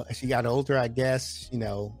 you know, as she got older, I guess, you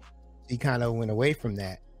know, she kind of went away from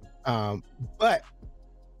that. But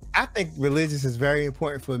I think religious is very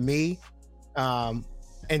important for me. And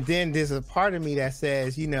then there's a part of me that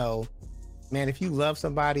says, you know, man, if you love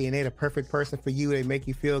somebody and they're the perfect person for you, they make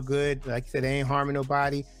you feel good, like you said, they ain't harming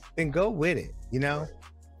nobody, then go with it, you know?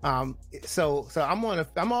 So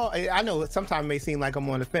I know sometimes it may seem like I'm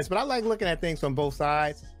on the fence, but I like looking at things from both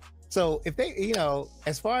sides. So if they, you know,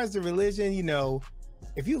 as far as the religion, you know,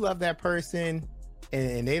 if you love that person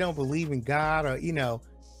and they don't believe in God, or, you know,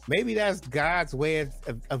 maybe that's God's way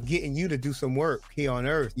of getting you to do some work here on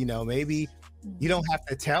earth. You know, maybe you don't have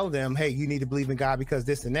to tell them, hey, you need to believe in God because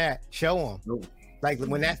this and that. Show them. Nope. Like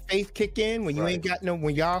when that faith kick in, when you ain't got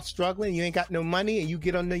when y'all struggling, you ain't got no money, and you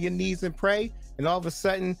get on your knees and pray, and all of a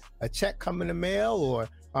sudden a check come in the mail, or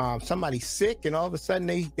somebody's sick and all of a sudden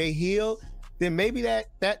they heal, then maybe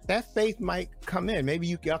that faith might come in.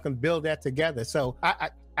 Maybe y'all can build that together. So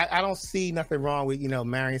I don't see nothing wrong with, you know,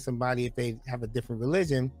 marrying somebody if they have a different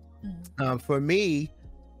religion. For me,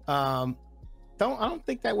 I don't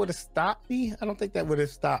think that would have stopped me. I don't think that would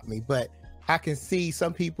have stopped me, but I can see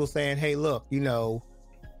some people saying, hey, look, you know,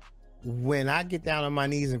 when I get down on my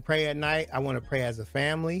knees and pray at night, I want to pray as a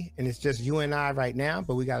family, and it's just you and I right now,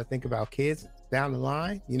 but we got to think about kids down the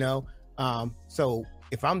line, you know? So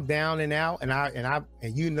if I'm down and out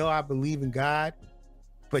and you know, I believe in God,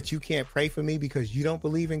 but you can't pray for me because you don't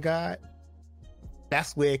believe in God,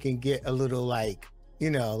 that's where it can get a little like, you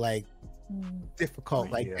know, like difficult.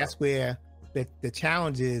 Like that's where the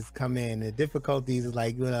challenges come in. The difficulties is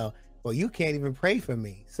like, you know, well, you can't even pray for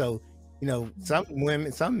me. So, you know, some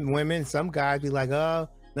women, some guys be like, oh,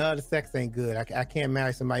 no, the sex ain't good. I can't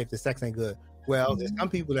marry somebody if the sex ain't good. Well, there's some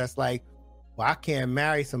people that's like, well, I can't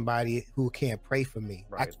marry somebody who can't pray for me.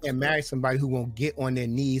 Right. I can't marry somebody who won't get on their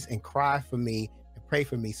knees and cry for me and pray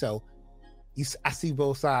for me. So I see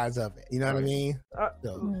both sides of it. You know what I mean?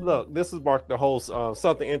 Look, this is Mark, the host.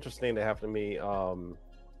 Something interesting that happened to me.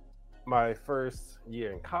 My first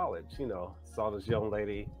year in college, you know, saw this young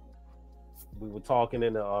lady. We were talking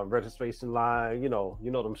in the registration line. You know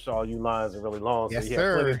them Shaw U lines are really long, yes, so you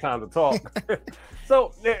have plenty of time to talk.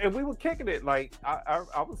 So, and we were kicking it. Like I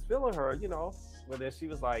was feeling her, you know. But then she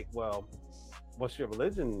was like, "Well, what's your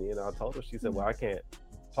religion?" You know, I told her. She said, "Well, I can't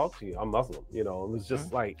talk to you. I'm Muslim." You know, it was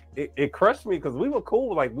just like it crushed me because we were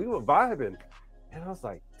cool, like we were vibing, and I was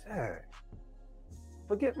like, "Dang,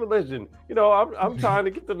 forget religion." You know, I'm trying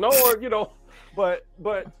to get to know her. You know. But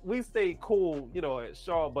we stayed cool, you know, at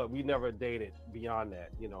Shaw, but we never dated beyond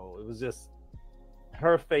that. You know, it was just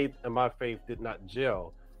her faith and my faith did not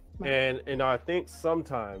gel. Right. And I think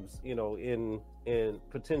sometimes, you know, in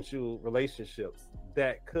potential relationships,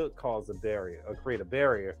 that could cause a barrier or create a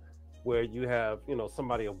barrier where you have, you know,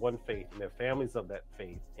 somebody of one faith and their families of that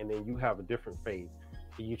faith, and then you have a different faith,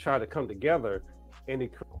 and you try to come together, and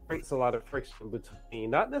it creates a lot of friction between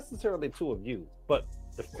not necessarily two of you, but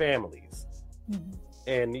the families.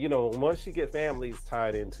 And once you get families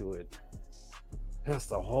tied into it,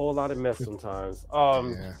 that's a whole lot of mess sometimes.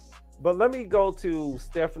 But let me go to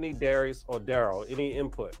Stephanie, Darius, or Daryl. Any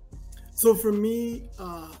input? So for me,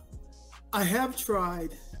 I have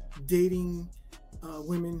tried dating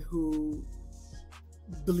women who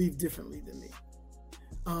believe differently than me.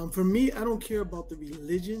 For me, I don't care about the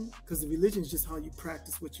religion, because the religion is just how you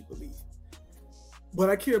practice what you believe. What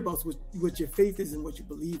I care about is what your faith is and what you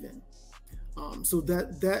believe in. So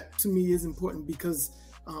that to me is important, because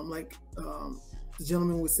like the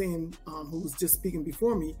gentleman was saying, who was just speaking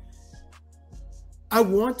before me, I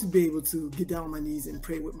want to be able to get down on my knees and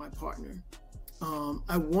pray with my partner.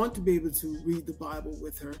 I want to be able to read the Bible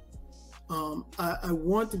with her. I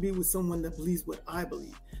want to be with someone that believes what I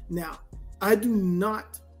believe. Now, I do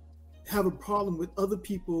not have a problem with other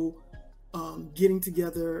people getting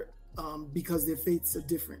together because their faiths are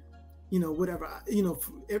different. Whatever.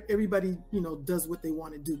 Everybody, does what they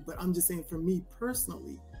want to do. But I'm just saying, for me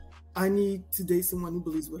personally, I need to date someone who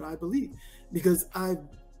believes what I believe, because I've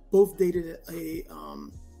both dated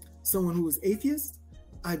someone who was atheist.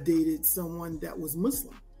 I dated someone that was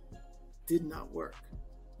Muslim. Did not work.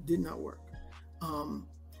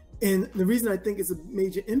 And the reason I think it's a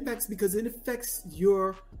major impact is because it affects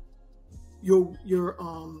your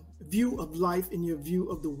view of life and your view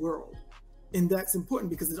of the world. And that's important,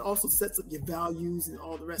 because it also sets up your values and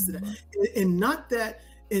all the rest of that. And not that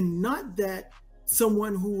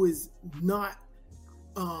someone who is not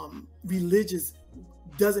religious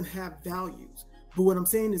doesn't have values. But what I'm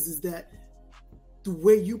saying is that the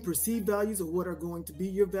way you perceive values, or what are going to be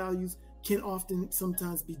your values, can often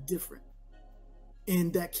sometimes be different.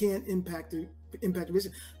 And that can impact the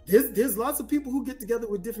religion. There's lots of people who get together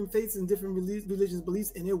with different faiths and different religious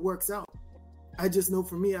beliefs, and it works out. I just know,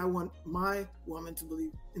 for me, I want my woman to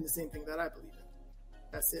believe in the same thing that I believe in.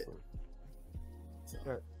 That's it. So.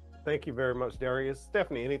 Thank you very much, Darius.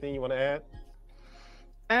 Stephanie, anything you want to add?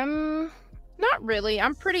 Not really.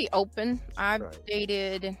 I'm pretty open. I've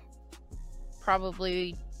dated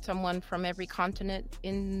probably someone from every continent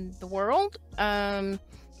in the world.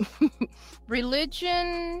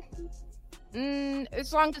 Religion,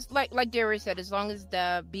 as long as, like Darius said, as long as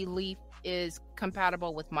the belief is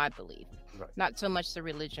compatible with my belief. Not so much the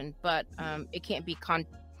religion, but it can't be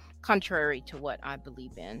contrary to what I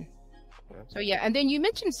believe in. So yeah, and then you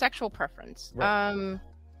mentioned sexual preference. Now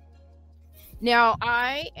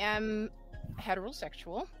I am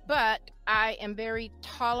heterosexual, but I am very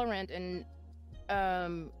tolerant and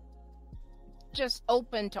just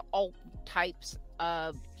open to all types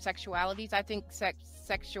of sexualities. I think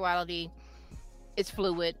sexuality is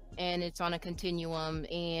fluid, and it's on a continuum,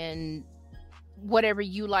 and whatever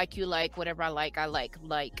you like, whatever I like.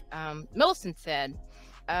 Like Millicent said,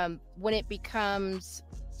 when it becomes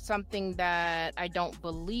something that I don't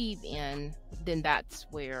believe in, then that's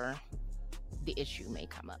where the issue may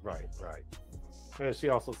come up. Right. And she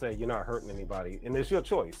also said, you're not hurting anybody, and it's your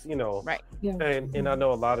choice, Right. Yeah. And I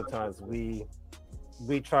know a lot of times we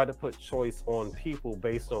try to put choice on people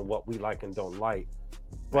based on what we like and don't like,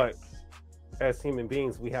 but as human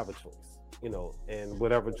beings, we have a choice. And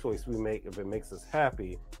whatever choice we make, if it makes us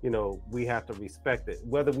happy, we have to respect it,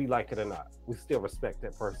 whether we like it or not. We still respect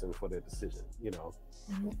that person for their decision.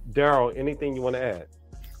 Daryl, anything you want to add?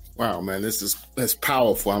 Wow, man, that's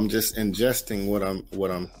powerful. I'm just ingesting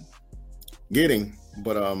what I'm getting.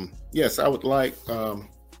 But yes, I would like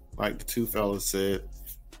the two fellas said,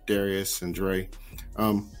 Darius and Dre.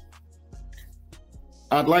 I'd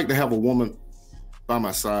like to have a woman by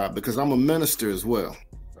my side, because I'm a minister as well.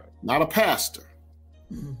 Not a pastor,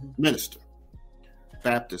 minister,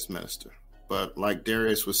 Baptist minister. But like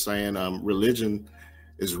Darius was saying, religion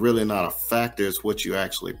is really not a factor. It's what you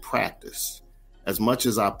actually practice. As much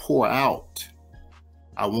as I pour out,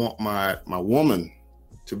 I want my woman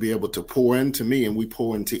to be able to pour into me, and we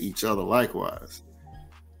pour into each other likewise.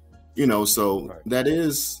 So that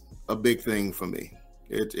is a big thing for me.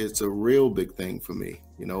 It's a real big thing for me,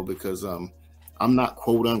 because I'm not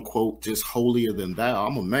quote unquote just holier than thou.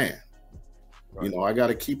 I'm a man. Right. I got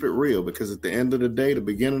to keep it real, because at the end of the day, the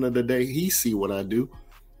beginning of the day, he see what I do.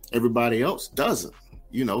 Everybody else doesn't,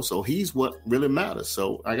 so he's what really matters.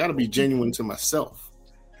 So I got to be genuine to myself,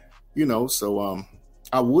 so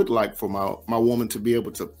I would like for my woman to be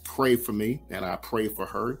able to pray for me, and I pray for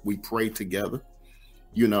her. We pray together,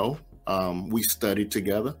 we study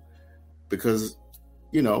together, because,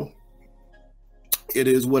 it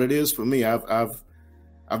is what it is for me. I've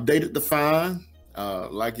dated the fine,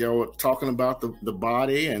 like y'all were talking about the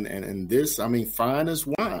body and this. I mean, fine as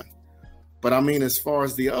wine, but I mean, as far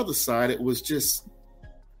as the other side, it was just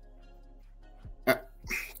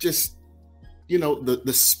you know,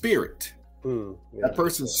 the spirit, that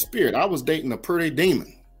person's spirit. I was dating a pretty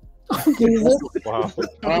demon. Wow.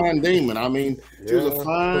 Fine demon. I mean, she was a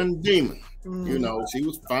fine demon. You know, she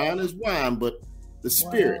was fine as wine, but the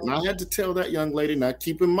spirit. And I had to tell that young lady, now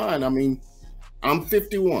keep in mind, I mean, I'm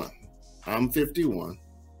 51.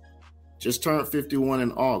 Just turned 51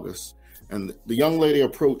 in August. And the young lady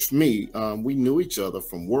approached me. We knew each other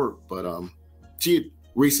from work, but she had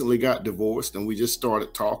recently got divorced, and we just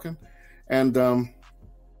started talking. And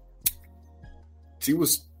she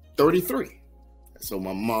was 33. So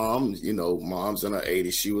my mom, you know, mom's in her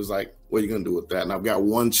 80s. She was like, what are you going to do with that? And I've got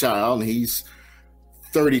one child, and he's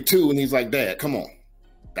 32, and he's like, Dad, come on.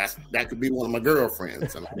 That could be one of my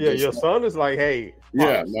girlfriends. And your son is like, hey.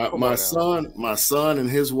 Yeah, my son and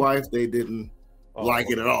his wife, they didn't like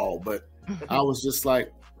it at all. But I was just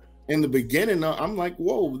like, in the beginning, I'm like,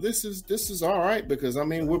 whoa, this is all right, because I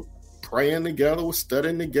mean, we're praying together, we're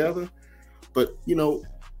studying together. But you know,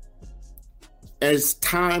 as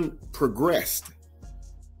time progressed,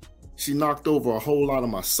 she knocked over a whole lot of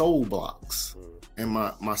my soul blocks. And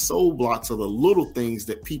my soul blocks are the little things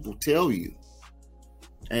that people tell you.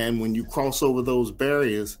 And when you cross over those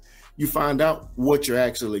barriers, you find out what you're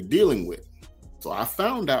actually dealing with. So I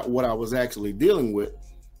found out what I was actually dealing with,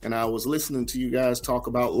 and I was listening to you guys talk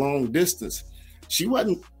about long distance. She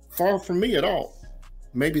wasn't far from me at all,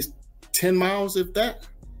 maybe 10 miles, if that.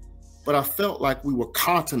 But I felt like we were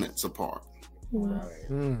continents apart,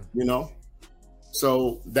 you know?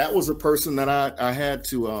 So that was a person that I had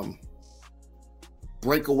to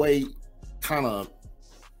break away kind of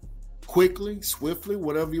quickly, swiftly,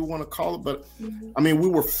 whatever you want to call it. But I mean, we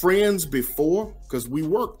were friends before because we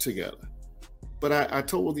worked together. But I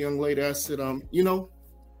told the young lady, I said, you know,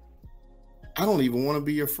 I don't even want to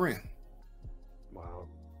be your friend. Wow.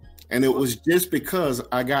 And it was just because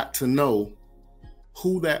I got to know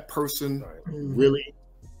who that person really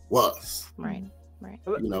was. Right.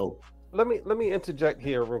 You know. Let me interject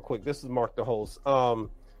here real quick. This is Mark, the host.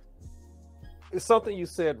 It's something you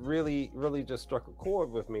said really just struck a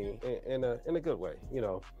chord with me in a good way. You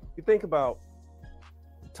know, you think about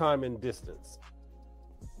time and distance.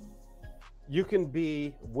 You can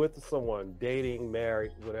be with someone, dating,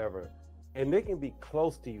 married, whatever, and they can be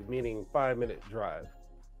close to you, meaning 5-minute drive.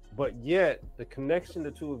 But yet the connection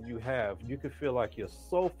the two of you have, you could feel like you're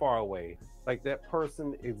so far away, like that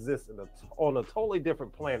person exists on a totally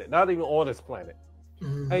different planet, not even on this planet.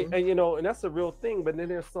 And you know, and that's a real thing. But then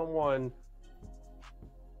there's someone,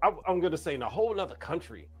 I'm going to say, in a whole other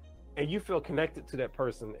country, and you feel connected to that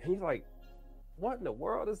person, and you're like, what in the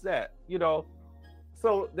world is that? You know,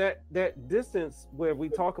 so that distance where we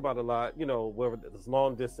talk about a lot, you know, whether it's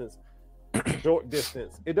long distance, short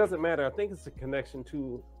distance, it doesn't matter. I think it's a connection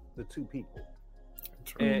to the two people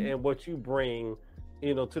and what you bring,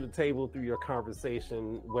 you know, to the table through your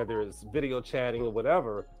conversation, whether it's video chatting or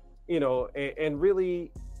whatever, you know, and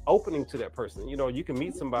really opening to that person. You know, you can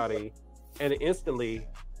meet somebody and instantly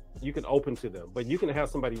you can open to them, but you can have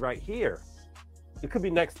somebody right here. It could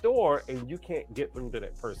be next door and you can't get through to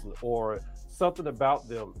that person, or something about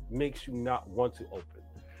them makes you not want to open.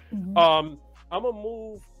 I'm gonna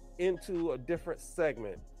move into a different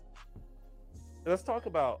segment. Let's talk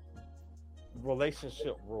about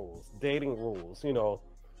relationship rules, dating rules. You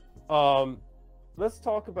know, let's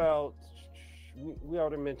talk about, we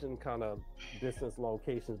already mentioned kind of distance,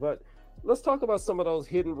 locations, but let's talk about some of those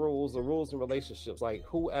hidden rules or rules in relationships, like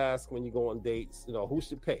who asks when you go on dates, you know, who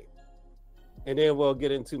should pay. And then we'll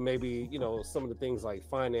get into maybe, you know, some of the things like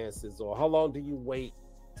finances, or how long do you wait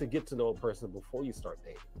to get to know a person before you start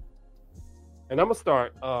dating. And I'm gonna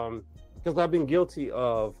start because I've been guilty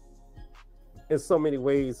of, in so many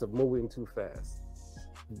ways, of moving too fast.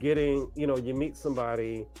 Getting, you know, you meet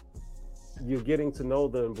somebody, you're getting to know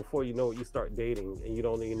them, before you know it, you start dating, and you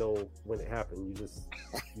don't even know when it happened.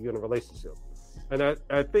 You're in a relationship. And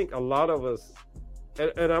I think a lot of us,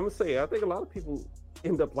 and I'm gonna say, I think a lot of people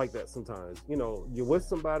end up like that sometimes. You know, you're with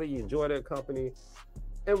somebody, you enjoy their company,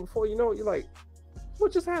 and before you know it, you're like,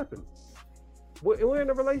 what just happened? We're in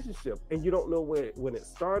a relationship, and you don't know when it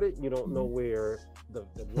started. You don't know where the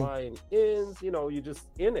line ends. You know, you're just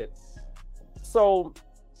in it. So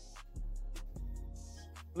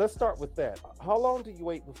let's start with that. How long do you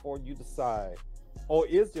wait before you decide, or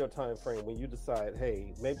is there a time frame when you decide,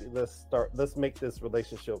 hey, maybe let's make this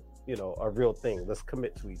relationship, you know, a real thing. Let's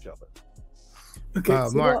commit to each other. Okay,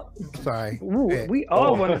 so Mark, sorry. Ooh, we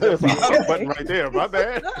all want to button right there. My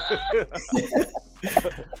bad.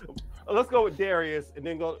 Let's go with Darius, and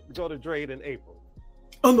then go to Dre and April.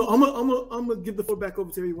 Oh no, I'm gonna give the floor back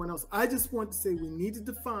over to everyone else. I just want to say we need to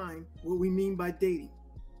define what we mean by dating.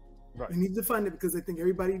 Right. We need to define it because I think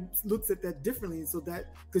everybody looks at that differently. So that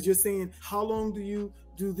because you're saying how long do you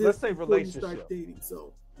do this? Let's say before you relationship. start dating.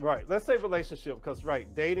 So Right. Let's say relationship, because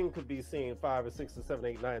dating could be seeing 5 or 6 or 7,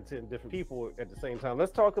 8, 9, 10 different people at the same time.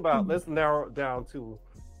 Let's talk about. Let's narrow it down to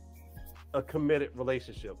a committed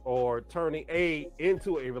relationship or turning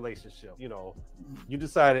into a relationship. You know, you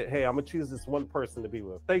decided, hey, I'm gonna choose this one person to be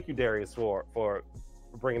with. Thank you, Darius, for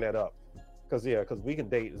bringing that up. Because we can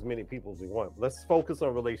date as many people as we want. Let's focus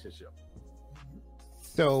on relationship.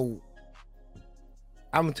 So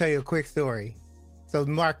I'm gonna tell you a quick story. So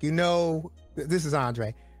Mark, this is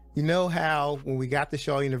Andre. You know how when we got to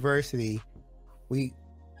Shaw University, we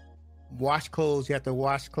wash clothes. You have to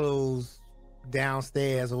wash clothes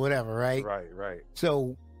downstairs or whatever, right? Right.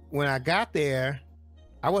 So when I got there,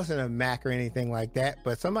 I wasn't a Mac or anything like that,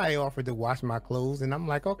 but somebody offered to wash my clothes, and I'm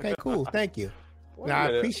like, okay, cool, thank you. I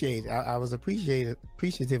appreciate it. I was appreciative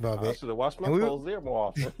of it. I should have washed my clothes there more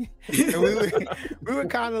often. And we were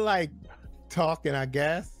kind of like talking, I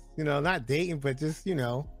guess, not dating, but just,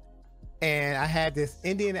 and I had this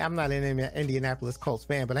I'm not an Indianapolis Colts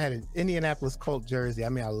fan, but I had an Indianapolis Colts jersey. I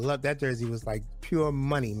mean, I love that jersey. It was like pure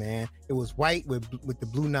money, man. It was white with the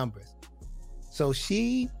blue numbers. So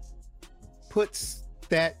she puts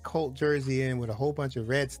that Colt jersey in with a whole bunch of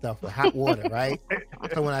red stuff with hot water, right?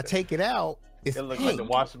 So when I take it out, it looks like the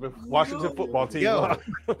Washington football team. Yeah,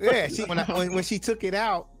 when she took it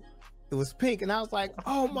out, it was pink, and I was like,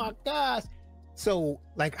 oh my gosh. So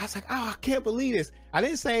I was like, oh, I can't believe this. I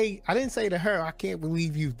didn't say to her, I can't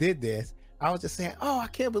believe you did this. I was just saying, oh, I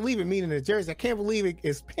can't believe it, meaning the jersey. I can't believe it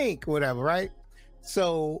is pink or whatever, right?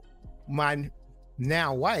 So my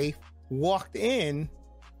now wife walked in,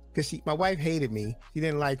 because my wife hated me. She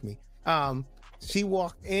didn't like me. She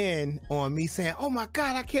walked in on me saying, oh my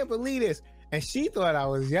God, I can't believe this. And she thought I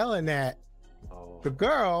was yelling at the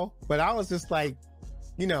girl, but I was just like,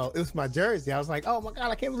 it was my jersey. I was like, oh my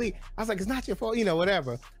God, I can't believe. I was like, it's not your fault,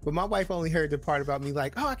 whatever. But my wife only heard the part about me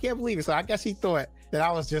like, oh, I can't believe it. So I guess she thought that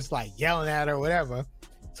I was just like yelling at her or whatever.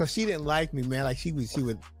 So she didn't like me, man. Like she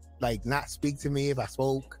would like not speak to me if I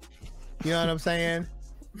spoke. You know what I'm saying?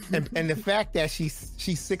 And the fact that she's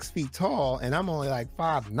 6 feet tall and I'm only like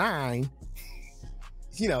 5'9",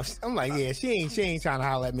 I'm like, yeah, she ain't trying to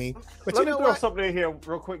holler at me. But Let me throw something in here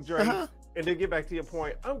real quick, Dre. Uh-huh. And then get back to your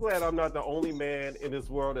point. I'm glad I'm not the only man in this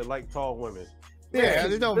world that like tall women. Yeah,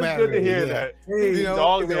 it don't matter. It's good to hear that. Hey,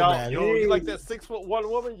 you like that 6'1"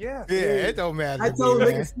 woman? Yeah. Yeah, it don't matter. I told her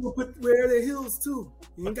they can still wear their heels too.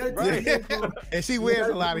 You ain't got to do it. And she wears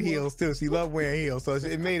a lot of heels too. She loves wearing heels, so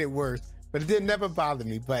it made it worse. But it didn't never bother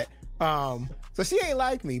me. But so she ain't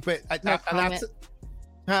like me. But at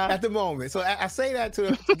the moment, so I say that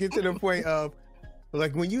to get to the point of.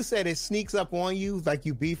 Like when you said it sneaks up on you, like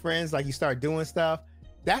you be friends, like you start doing stuff.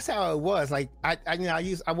 That's how it was. Like I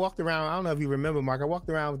walked around. I don't know if you remember, Mark. I walked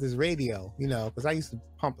around with this radio, because I used to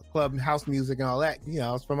pump the club and house music and all that. I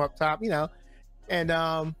was from up top,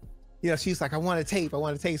 and she's like, I want a tape.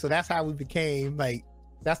 So that's how we became like.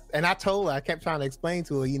 And I told her, I kept trying to explain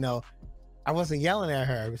to her, I wasn't yelling at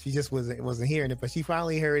her, but she just wasn't hearing it. But she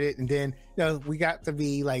finally heard it, and then we got to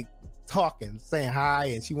be like talking, saying hi,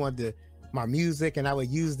 and she wanted to. My music, and I would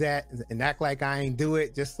use that and act like I ain't do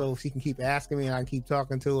it just so she can keep asking me and I can keep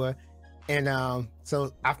talking to her. And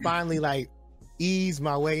so I finally like eased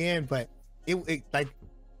my way in, but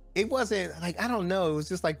it wasn't like, I don't know, it was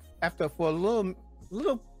just like for a little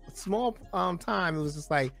small time, it was just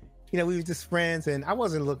like, we were just friends and I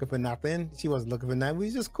wasn't looking for nothing. She wasn't looking for nothing. We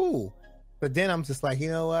was just cool. But then I'm just like, you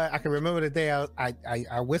know what? I can remember the day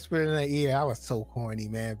I whispered in her ear. I was so corny,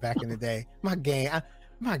 man, back in the day.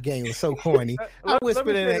 My game was so corny. I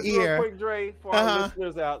whispered in her ear. Real quick, Dre, for our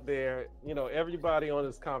listeners out there, everybody on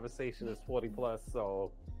this conversation is 40 plus,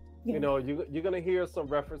 so you're gonna hear some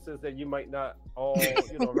references that you might not all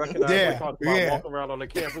recognize. Yeah, we talk about walking around on the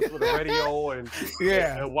campus with a radio and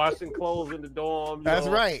washing clothes in the dorm. That's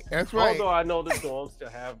right. Although I know the dorms still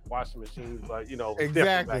have washing machines, but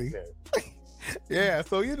exactly. Back then. Yeah,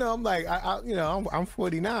 so I'm like, I'm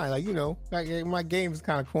 49. Like my game is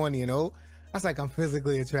kind of corny and old. I was like, I'm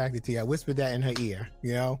physically attracted to you. I whispered that in her ear,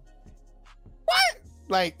 What?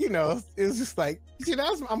 Like, it's just like,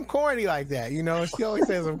 I'm corny like that, She always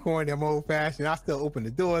says I'm corny, I'm old fashioned. I still open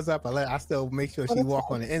the doors up. I still make sure she walk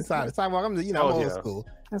on the inside of the sidewalk. I'm I'm old school.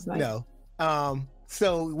 That's nice.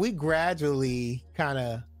 So we gradually kind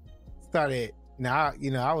of started. Now,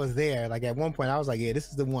 I was there. Like at one point I was like, yeah, this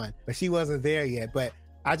is the one, but she wasn't there yet. But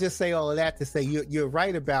I just say all of that to say you're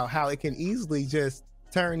right about how it can easily just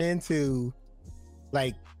turn into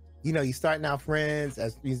like, you starting out friends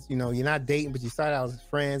as, you're not dating, but you start out as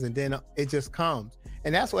friends and then it just comes.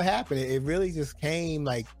 And that's what happened. It really just came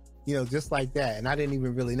like you know, just like that. And I didn't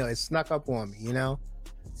even really know. It snuck up on me, you know?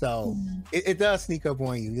 So it does sneak up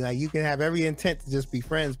on you. Like, you can have every intent to just be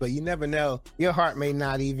friends, but you never know. Your heart may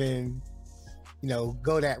not even, you know,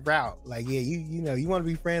 go that route. Like, yeah, you know, you want to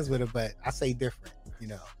be friends with her, but I say different, you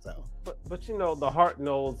know, so. But you know, the heart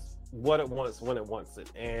knows what it wants when it wants it.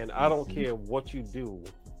 And I don't care what you do,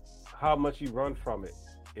 how much you run from it.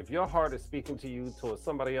 If your heart is speaking to you towards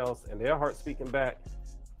somebody else and their heart speaking back,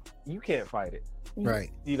 you can't fight it. Right.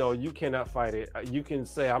 You know, you cannot fight it. You can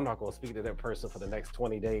say, I'm not going to speak to that person for the next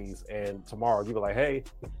 20 days. And tomorrow you be like, hey,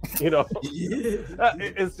 you know,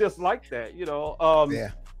 it's just like that, you know.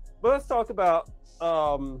 Yeah. But let's talk about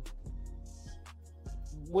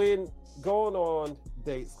when going on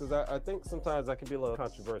dates, because I think sometimes that can be a little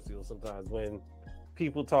controversial sometimes when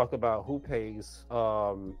people talk about who pays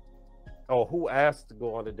or who asks to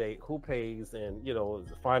go on a date, who pays, and, you know,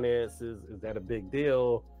 the finances, is that a big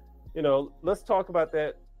deal? You know, let's talk about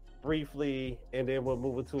that briefly, and then we'll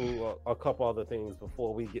move into a couple other things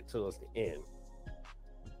before we get to the end.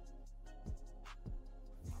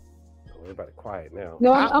 Everybody quiet now.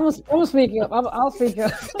 No, I'm speaking up. I'll speak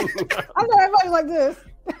up. I know everybody like this.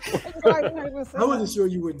 I wasn't sure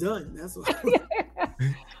you were done. That's what.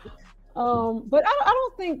 But I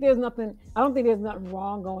don't think there's nothing. I don't think there's nothing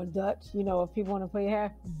wrong going Dutch. You know, if people want to play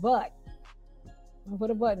half. But I'll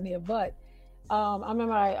put a button here. But I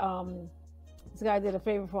remember this guy did a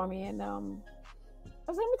favor for me, and I said,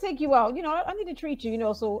 "I'm gonna take you out. You know, I need to treat you. You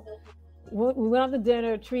know, so." We went out to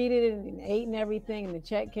dinner, treated and ate and everything, and the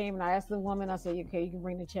check came, and I asked the woman, I said, okay, you can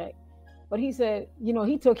bring the check. But he said, you know,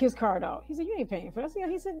 he took his card out. He said, you ain't paying for it. I said, yeah.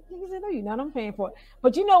 He said, no, you're not. I'm paying for it.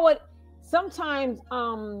 But you know what? Sometimes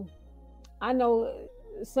I know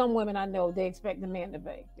some women they expect the man to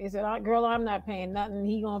pay. They said, girl, I'm not paying nothing.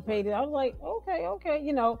 He gonna pay it. I was like, okay,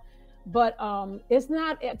 you know. But it's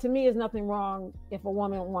not, to me, it's nothing wrong if a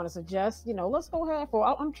woman want to suggest, you know, let's go half,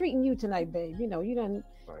 or I'm treating you tonight, babe. You know, you done.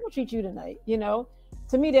 I'm gonna treat you tonight, you know.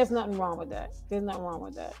 To me, there's nothing wrong with that. There's nothing wrong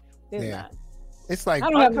with that. There's not. It's like, I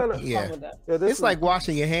don't have nothing wrong with that. It's like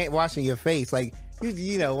washing your face. Like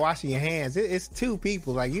you know, washing your hands. It's two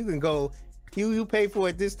people. Like, you can go, you pay for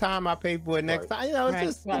it this time, I pay for it next time. You know, it's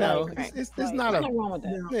just you know, it's not nothing wrong with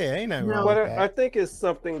that. Yeah, ain't nothing wrong with that. I think it's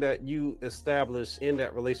something that you establish in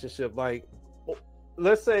that relationship. Like,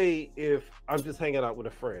 let's say if I'm just hanging out with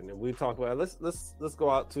a friend and we talk about let's go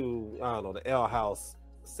out to, I don't know, the L House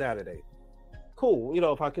Saturday. Cool. You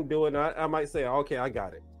know, if I can do it, I might say, okay, I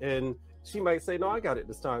got it. And she might say, no, I got it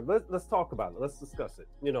this time. Let's talk about it. Let's discuss it.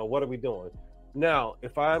 You know, what are we doing? Now,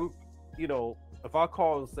 if I'm, you know, if I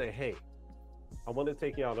call and say, hey, I want to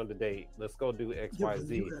take you out on the date. Let's go do X, Y,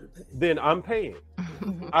 Z. Then I'm paying.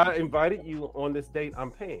 I invited you on this date.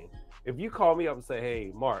 I'm paying. If you call me up and say,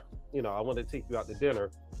 hey, Mark, you know, I want to take you out to dinner,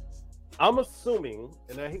 I'm assuming,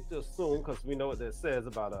 and I hate to assume because we know what that says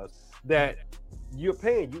about us, that you're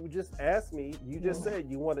paying. You just asked me, you just said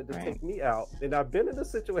you wanted to take me out. And I've been in a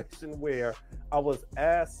situation where I was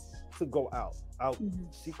asked to go out.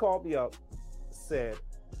 She called me up, said,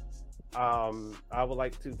 I would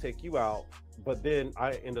like to take you out, but then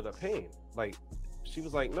I ended up paying. Like, she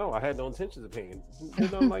was like, no, I had no intentions of paying.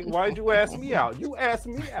 And I'm like, why'd you ask me out? You asked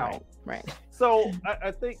me out. Right. So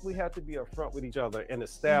I think we have to be upfront with each other and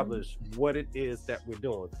establish what it is that we're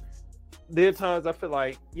doing. There are times I feel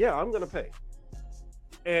like, yeah, I'm going to pay.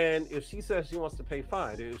 And if she says she wants to pay,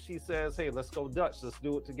 fine. If she says, hey, let's go Dutch, let's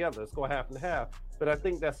do it together, let's go half and half. But I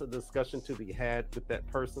think that's a discussion to be had with that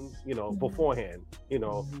person, you know, beforehand, you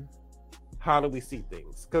know, how do we see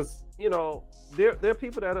things? Because, you know, there are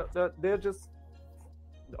people that they're just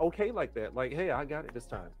okay like that. Like, hey, I got it this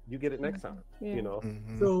time. You get it next time, you know?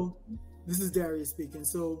 So this is Darius speaking.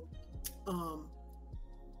 So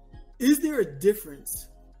is there a difference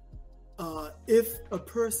if a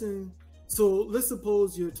person, so let's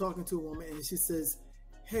suppose you're talking to a woman and she says,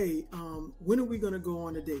 hey, when are we going to go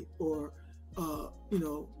on a date? Or, you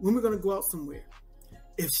know, when we're going to go out somewhere?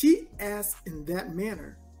 If she asks in that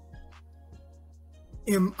manner,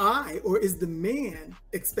 am I, or is the man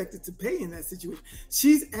expected to pay in that situation?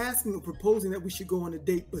 She's asking or proposing that we should go on a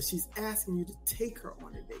date, but she's asking you to take her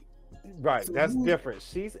on a date. Right, so that's different.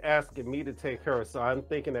 She's asking me to take her, so I'm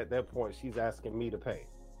thinking at that point she's asking me to pay.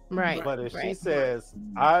 Right. But if she says,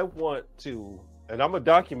 I want to, and I'm gonna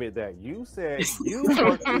document that, you said you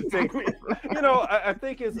want to take me, you know, I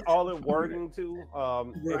think it's all in wording too.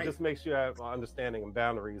 It just makes you have understanding and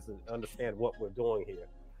boundaries and understand what we're doing here.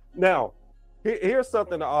 Now, here's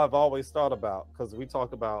something that I've always thought about, because we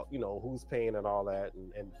talk about, you know, who's paying and all that,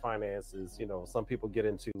 and finances. You know, some people get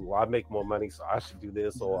into, well, I make more money, so I should do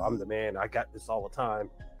this, or I'm the man, I got this all the time.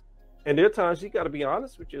 And there are times you got to be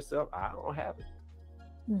honest with yourself. I don't have it.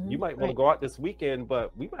 You might want to go out this weekend,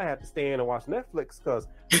 but we might have to stay in and watch Netflix because,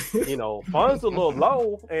 you know, funds are a little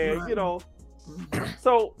low, and you know,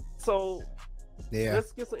 so yeah.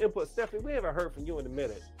 Let's get some input, Stephanie. We haven't heard from you in a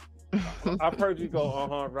minute. I've heard you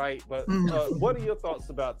go, right, but what are your thoughts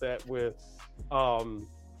about that with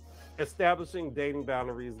establishing dating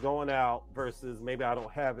boundaries, going out versus maybe I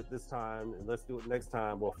don't have it this time and let's do it next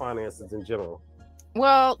time, or finances in general?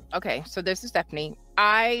 Well, okay, so this is Stephanie.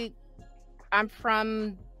 I'm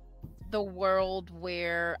from the world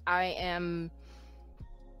where I am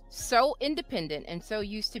so independent and so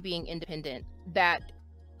used to being independent that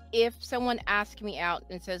if someone asks me out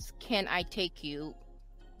and says, "Can I take you?"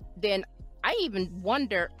 then I even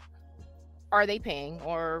wonder, are they paying,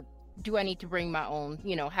 or do I need to bring my own,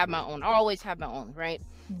 you know, have my own? I always have my own, right?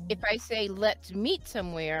 If I say, let's meet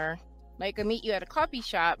somewhere, like I meet you at a coffee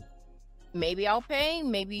shop, maybe I'll pay,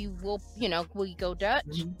 maybe we'll, you know, we go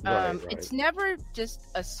Dutch. Right. It's never just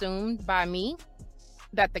assumed by me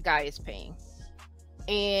that the guy is paying.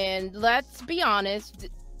 And let's be honest,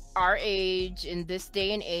 our age, in this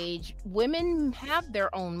day and age, women have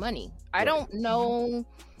their own money. I don't know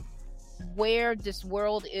where this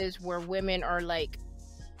world is where women are like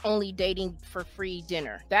only dating for free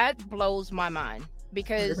dinner. That blows my mind,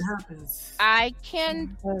 because I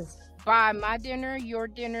can buy my dinner, your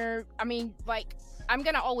dinner. I mean, like, I'm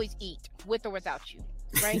gonna always eat with or without you,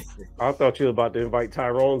 right? I thought you were about to invite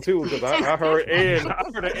Tyrone too, because I heard Ed.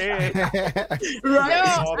 I heard an Ed. No,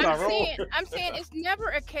 I'm saying it's never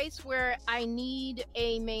a case where I need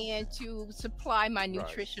a man to supply my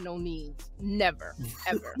nutritional needs. Never,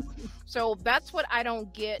 ever. So that's what I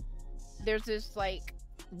don't get. There's this like,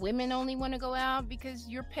 women only want to go out because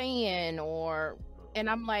you're paying, and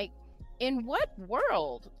I'm like, in what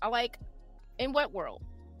world? In what world?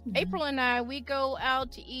 April and I, we go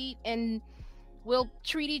out to eat and we'll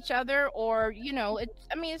treat each other, or, you know,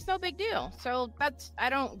 it's no big deal. So I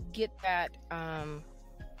don't get that,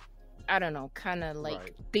 I don't know, kind of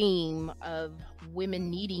like theme of women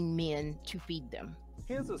needing men to feed them.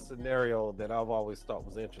 Here's a scenario that I've always thought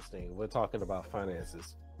was interesting. We're talking about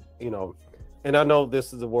finances, you know, and I know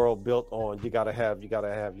this is a world built on you gotta have,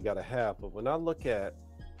 but when I look at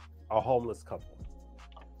a homeless couple,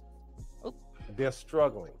 they're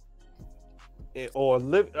struggling, I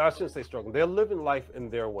shouldn't say struggling, they're living life in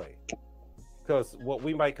their way, because what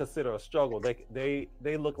we might consider a struggle, they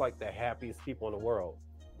look like the happiest people in the world,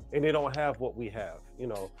 and they don't have what we have. You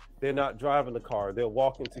know, they're not driving the car, they're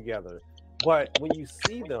walking together, but when you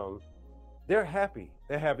see them, they're happy,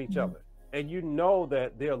 they have each other, and you know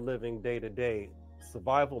that they're living day-to-day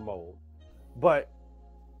survival mode, but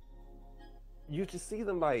you just see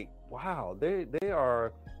them like, wow, they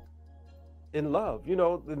are in love, you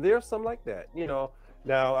know. There's some like that, you know.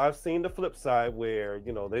 Now I've seen the flip side where,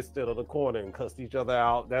 you know, they stood on the corner and cussed each other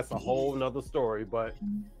out. That's a whole nother story. But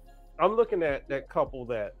I'm looking at that couple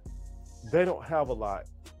that they don't have a lot,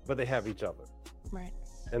 but they have each other. Right.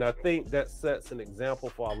 And I think that sets an example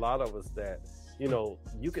for a lot of us that, you know,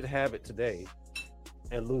 you could have it today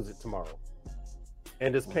and lose it tomorrow.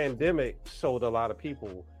 And this pandemic showed a lot of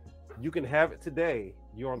people, you can have it today,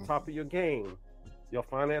 you're on top of your game, your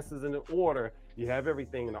finances in order, you have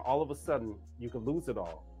everything, and all of a sudden you can lose it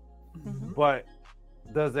all. But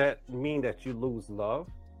does that mean that you lose love?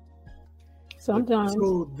 Sometimes.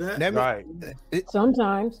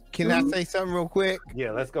 Sometimes. Can I say something real quick?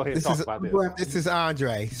 Yeah, let's go ahead and talk about this. This is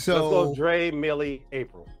Andre. So let's go, Dre, Millie,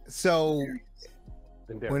 April. So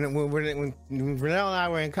when Renelle and I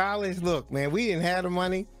were in college, look, man, we didn't have the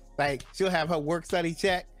money. Like, she'll have her work study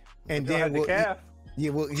check, and then the calf.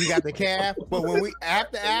 Yeah, well, you got the calf, but when we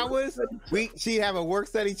after hours, she'd have a work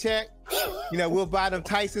study check. You know, we'll buy them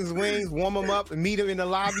Tyson's wings, warm them up, and meet them in the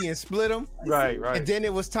lobby and split them. Right. And then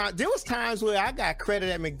there was times where I got credit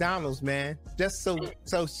at McDonald's, man, just so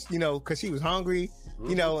you know, because she was hungry,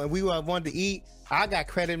 you know, and we wanted to eat. I got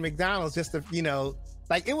credit at McDonald's just to, you know,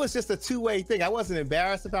 like, it was just a two-way thing. I wasn't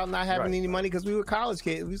embarrassed about not having any money because we were college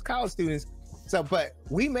kids, we was college students. So, but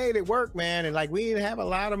we made it work, man. And like, we didn't have a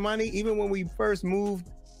lot of money. Even when we first moved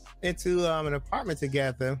into an apartment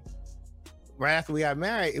together, right after we got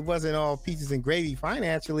married, it wasn't all peaches and gravy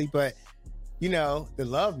financially, but, you know, the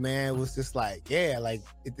love, man, was just like, yeah, like,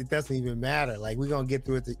 it doesn't even matter. Like, we're going to get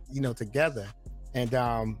through it, you know, together.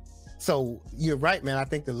 And so you're right, man. I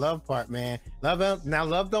think the love part, man,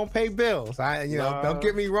 love don't pay bills. Don't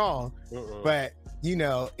get me wrong, but, you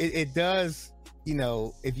know, it does. You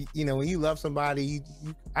know, if you know, when you love somebody,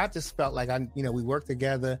 I just felt like we work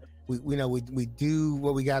together. We do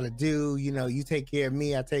what we got to do. You know, you take care of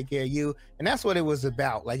me, I take care of you, and that's what it was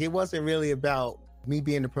about. Like, it wasn't really about me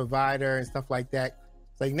being the provider and stuff like that.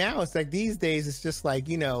 like now it's like these days it's just like,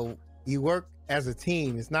 you know, you work as a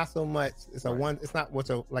team. It's not so much it's not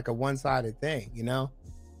like a one-sided thing, you know.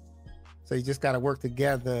 So you just got to work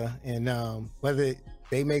together, and whether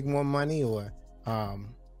they make more money or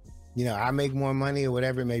you know, I make more money or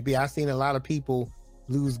whatever it may be. I've seen a lot of people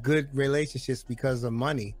lose good relationships because of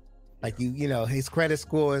money. Like you know, his credit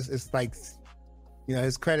score is like, you know,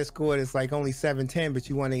 his credit score is like only 710, but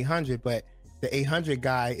you want 800, but the 800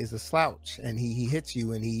 guy is a slouch, and he hits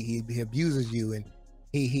you, and he abuses you, and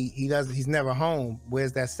he's never home.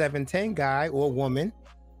 Whereas that 710 guy or woman,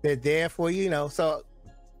 they're there for you, you know. So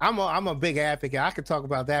I'm a big advocate. I could talk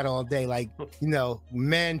about that all day. Like, you know,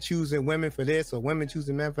 men choosing women for this or women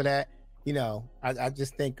choosing men for that. You know, I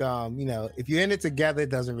just think, you know, if you're in it together, it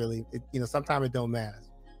doesn't really, you know, sometimes it don't matter.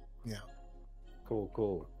 You know.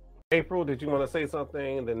 Cool. April, did you want to say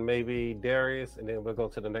something? Then maybe Darius, and then we'll go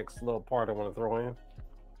to the next little part I want to throw in.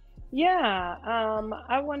 Yeah,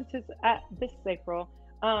 I wanted to. This is April.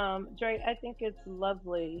 Dre, I think it's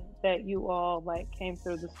lovely that you all like came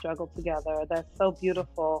through the struggle together. That's so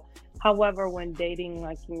beautiful. However, when dating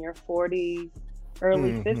like in your 40s,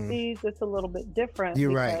 early 50s, it's a little bit different.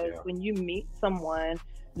 You're because right. when you meet someone,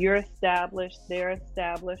 you're established, they're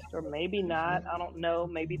established, or maybe not. I don't know.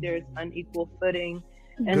 Maybe there's unequal footing.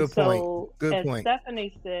 And Good so, point. as Point.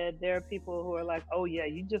 Stephanie said, there are people who are like, oh, yeah,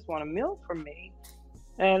 you just want a meal from me.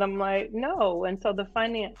 And I'm like, no. And so the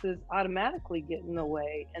finances automatically get in the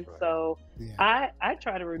way. And so I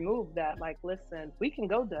try to remove that. Like, listen, we can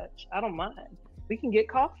go Dutch. I don't mind. We can get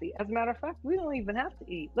coffee. As a matter of fact, we don't even have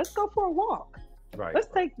to eat. Let's go for a walk. Right. Let's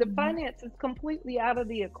take the finances completely out of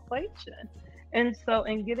the equation. And so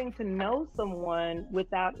in getting to know someone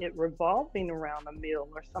without it revolving around a meal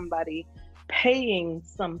or somebody paying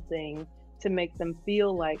something to make them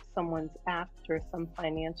feel like someone's after some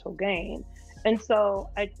financial gain. And so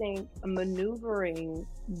I think maneuvering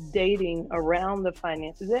dating around the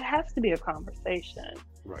finances, it has to be a conversation.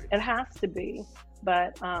 Right. It has to be.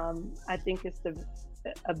 But I think it's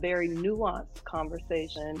a very nuanced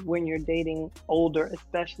conversation when you're dating older,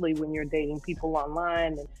 especially when you're dating people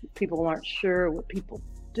online and people aren't sure what people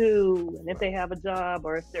do and if they have a job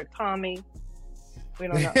or if they're Tommy. We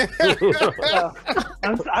don't know. So,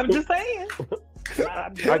 I'm just saying.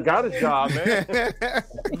 I got a job,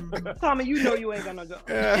 man. Tommy, you know you ain't got no job.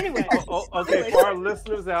 Anyway. Okay, for our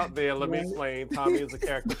listeners out there, let me explain. Tommy is a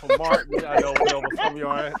character from Martin. I know we over some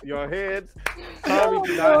of your heads. Tommy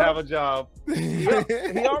did not have a job. He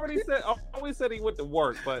always said he went to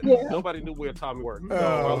work, but nobody knew where Tommy worked. So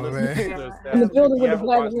our listeners, in the building with the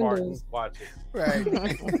black Martin, windows. watch it. Right.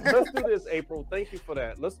 Let's do this, April. Thank you for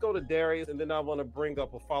that. Let's go to Darius, and then I want to bring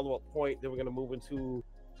up a follow-up point. Then we're going to move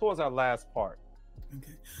towards our last part.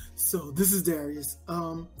 Okay, so this is Darius.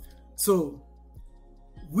 So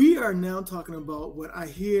we are now talking about what I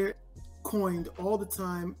hear coined all the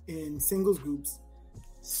time in singles groups,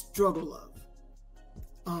 struggle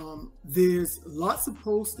love. There's lots of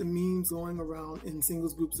posts and memes going around in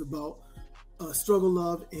singles groups about struggle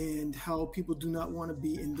love and how people do not want to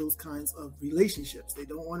be in those kinds of relationships. They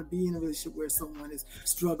don't want to be in a relationship where someone is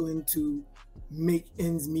struggling to make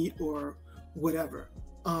ends meet or whatever.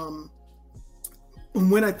 And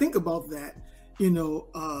when I think about that, you know,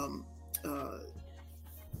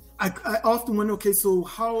 I often wonder, okay, so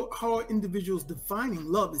how are individuals defining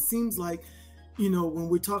love? It seems like, you know, when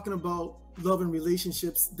we're talking about love and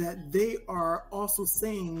relationships, that they are also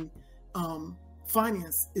saying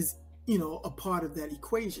finance is, you know, a part of that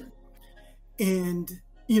equation. And,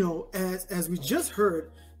 you know, as we just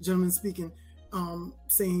heard, gentlemen speaking,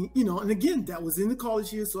 saying, you know, and again, that was in the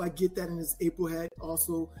college years, so I get that. And as April had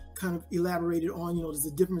also kind of elaborated on, you know, there's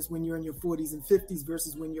a difference when you're in your 40s and 50s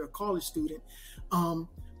versus when you're a college student.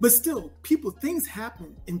 But still, things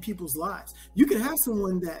happen in people's lives. You can have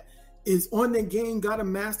someone that is on their game, got a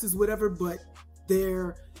master's, whatever, but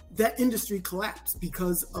that industry collapsed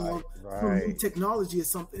because of some new technology or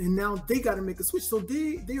something, and now they got to make a switch. So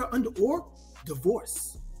they are under or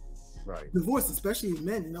divorce. Right. Divorce, especially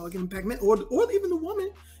men, you know, it can impact men, or even the woman,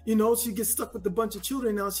 you know, she gets stuck with a bunch of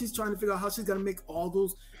children. Now she's trying to figure out how she's got to make all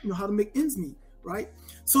those, you know, how to make ends meet, right?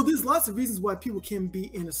 So there's lots of reasons why people can be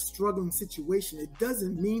in a struggling situation. It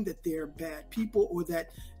doesn't mean that they're bad people or that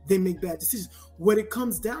they make bad decisions. What it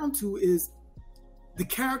comes down to is the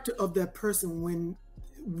character of that person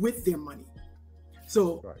with their money.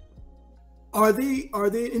 So are they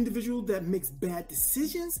an individual that makes bad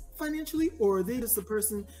decisions financially, or are they just a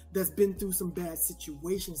person that's been through some bad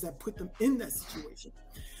situations that put them in that situation?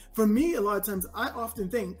 For me, a lot of times, I often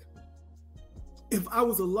think if I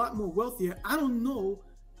was a lot more wealthier, I don't know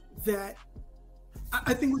that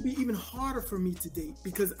I think it would be even harder for me to date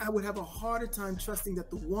because I would have a harder time trusting that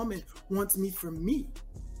the woman wants me for me.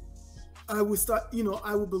 I would start,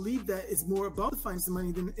 I would believe that it's more about the finance and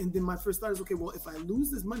money. And then my first thought is, okay, well, if I lose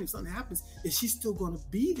this money, if something happens, is she still going to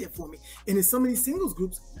be there for me? And in some of these singles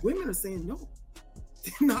groups, women are saying, no,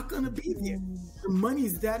 they're not going to be there. The money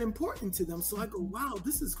is that important to them. So I go, wow,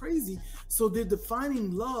 this is crazy. So they're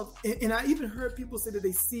defining love. And I even heard people say that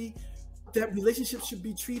they see that relationships should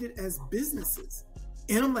be treated as businesses.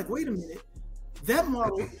 And I'm like, wait a minute. That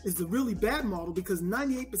model is a really bad model because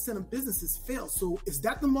 98% of businesses fail. So is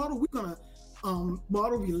that the model we're going to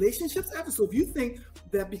model relationships after? So if you think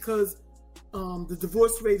that because the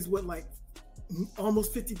divorce rate is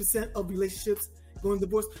almost 50% of relationships going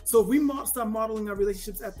divorce. So if we start modeling our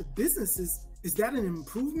relationships after businesses, is that an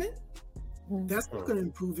improvement? That's not going to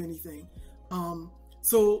improve anything.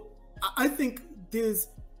 So I think there's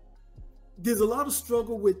a lot of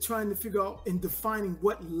struggle with trying to figure out and defining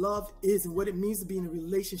what love is and what it means to be in a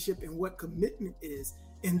relationship and what commitment is.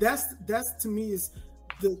 And that's to me is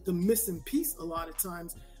the missing piece a lot of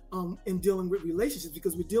times in dealing with relationships,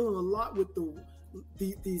 because we're dealing a lot with the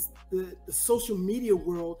social media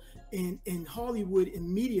world and Hollywood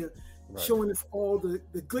and media showing us all the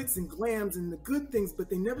glitz and glams and the good things, but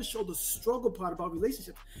they never show the struggle part about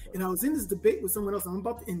relationships. And I was in this debate with someone else. I'm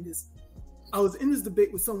about to end this. I was in this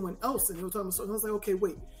debate with someone else, and they were talking about, and I was like, okay,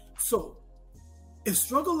 wait. So if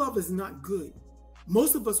struggle love is not good,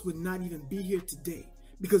 most of us would not even be here today,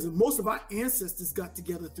 because most of our ancestors got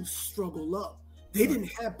together through struggle love. They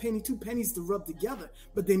didn't have two pennies to rub together,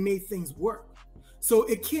 but they made things work. So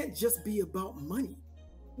it can't just be about money,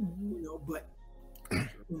 but.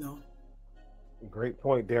 Great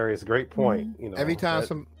point, Darius. Great point. Every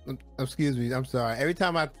time excuse me, I'm sorry. Every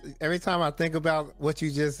time I think about what you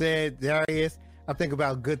just said, Darius, I think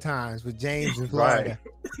about Good Times with James and Florida.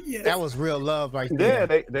 Yes. That was real love right there.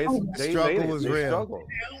 Yeah, they struggle was real.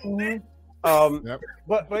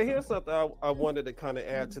 But here's something I wanted to kind of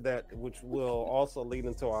add to that, which will also lead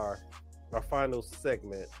into our final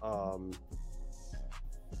segment.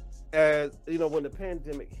 As when the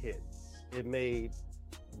pandemic hit, it made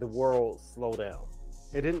the world slow down.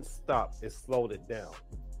 It didn't stop, it slowed it down.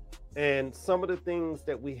 And some of the things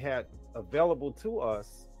that we had available to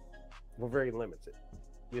us were very limited.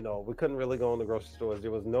 We couldn't really go in the grocery stores. There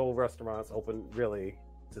was no restaurants open really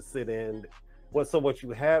to sit in. So what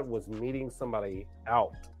you had was meeting somebody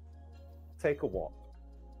out, take a walk,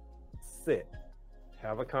 sit,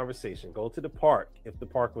 have a conversation, go to the park if the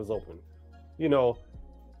park was open.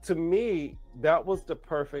 To me, that was the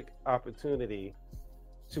perfect opportunity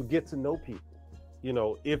to get to know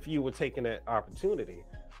people, if you were taking that opportunity.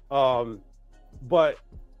 But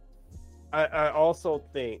I also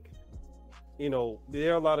think,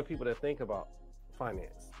 there are a lot of people that think about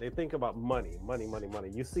finance. They think about money.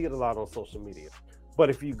 You see it a lot on social media. But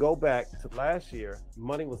if you go back to last year,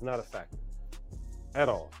 money was not a factor at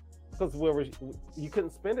all. Because you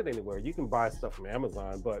couldn't spend it anywhere. You can buy stuff from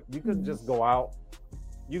Amazon, but you couldn't just go out.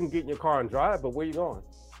 You can get in your car and drive, but where are you going?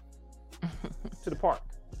 To the park.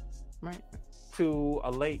 Right. To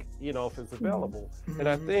a lake, if it's available. And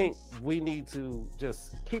I think we need to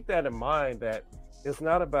just keep that in mind, that it's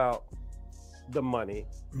not about the money.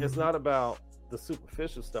 It's not about the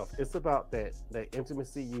superficial stuff. It's about that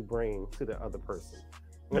intimacy you bring to the other person.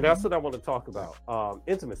 And that's what I want to talk about,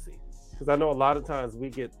 intimacy. Because I know a lot of times we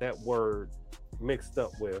get that word mixed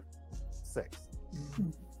up with sex.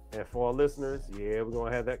 And for our listeners, we're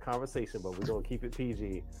going to have that conversation, but we're going to keep it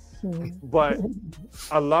PG. But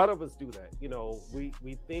a lot of us do that.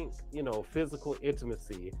 We think, physical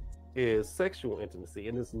intimacy is sexual intimacy,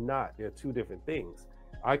 and it's not. They're two different things.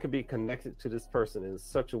 I could be connected to this person in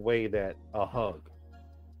such a way that a hug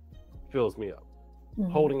fills me up.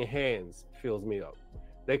 Holding hands fills me up.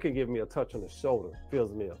 They could give me a touch on the shoulder,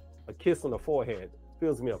 fills me up. A kiss on the forehead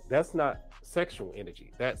fills me up. That's not sexual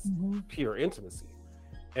energy. That's pure intimacy.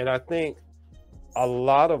 And I think a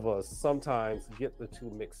lot of us sometimes get the two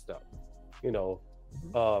mixed up,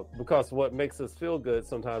 because what makes us feel good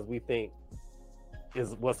sometimes we think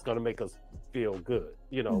is what's going to make us feel good,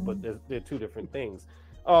 but they're two different things.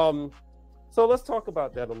 So let's talk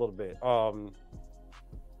about that a little bit.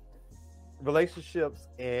 Relationships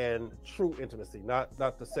and true intimacy, not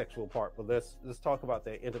the sexual part, but let's talk about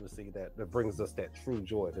that intimacy that brings us that true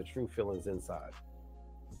joy, the true feelings inside.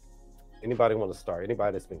 Anybody want to start?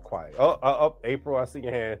 Anybody that's been quiet? Oh, April, I see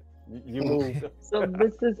your hand. You moved. So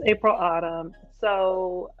this is April Autumn.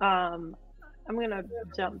 So I'm going to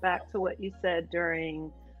jump back to what you said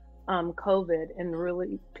during COVID, and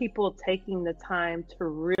really people taking the time to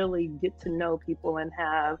really get to know people and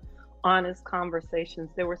have honest conversations.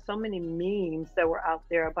 There were so many memes that were out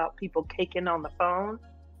there about people caking on the phone,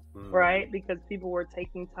 right? Because people were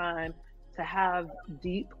taking time to have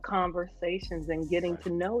deep conversations and getting to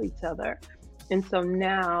know each other. And so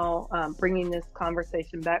now, bringing this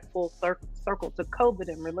conversation back full circle to COVID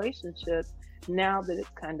and relationships, now that it's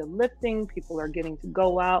kind of lifting, people are getting to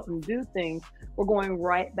go out and do things, we're going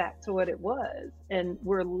right back to what it was. And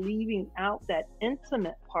we're leaving out that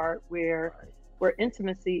intimate part where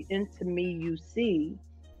intimacy into me you see,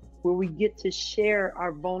 where we get to share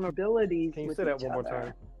our vulnerabilities. Can you with say that each one more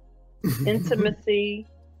other. time? Intimacy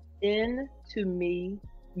into me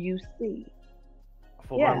you see.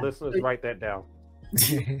 For my listeners, write that down.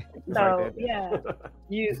 So yeah,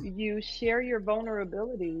 you share your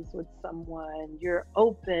vulnerabilities with someone. You're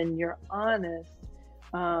open, you're honest.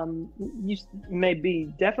 You may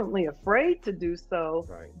be definitely afraid to do so,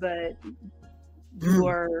 but you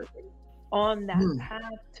are on that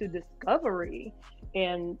path to discovery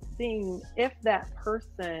and seeing if that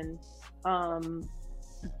person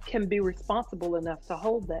can be responsible enough to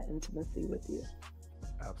hold that intimacy with you.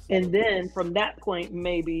 Absolutely. And then from that point,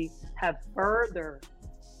 maybe have further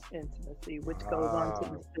intimacy, which goes on to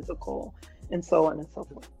the physical and so on and so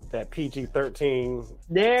forth. That PG-13.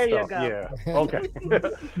 There stuff. You go. Yeah.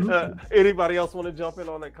 Okay. Anybody else want to jump in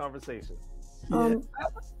on that conversation?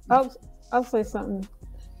 I'll say something.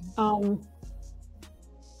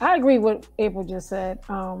 I agree with what April just said.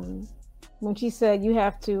 When she said you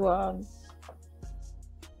have to,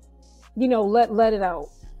 let it out,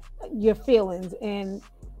 your feelings. And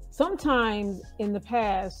sometimes in the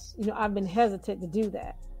past, I've been hesitant to do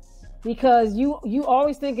that because you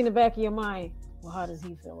always think in the back of your mind, well, how does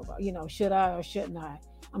he feel about, should I or shouldn't I?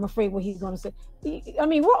 I'm afraid what he's going to say. I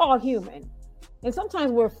mean, we're all human. And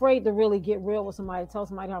sometimes we're afraid to really get real with somebody, tell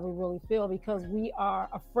somebody how we really feel because we are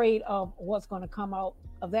afraid of what's going to come out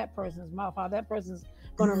of that person's mouth, how that person's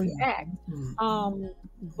going to react.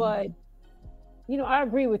 But, I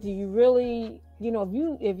agree with you. You really,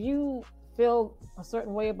 if you feel a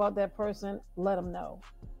certain way about that person, let them know.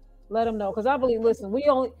 Let them know. Because I believe, listen,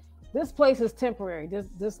 this place is temporary.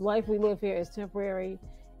 This life we live here is temporary.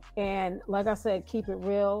 And like I said, keep it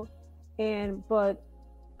real. But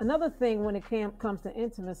another thing when it comes to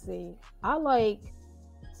intimacy, I like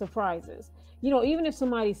surprises. Even if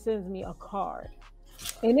somebody sends me a card,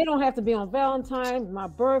 and they don't have to be on Valentine's, my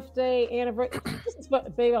birthday, anniversary.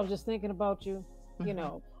 Baby, I was just thinking about you,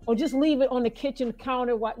 or just leave it on the kitchen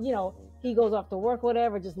counter while, he goes off to work,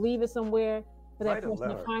 whatever, just leave it somewhere for that person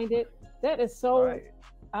to find it. That is so,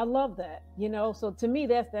 I love that, so to me,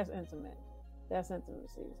 that's intimate. That's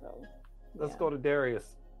intimacy. So let's go to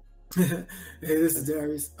Darius. Hey, this is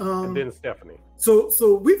Darius. And then Stephanie.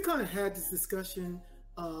 So we've kind of had this discussion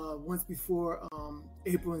once before,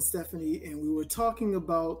 April and Stephanie, and we were talking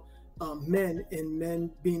about men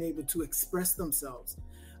being able to express themselves.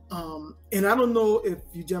 And I don't know if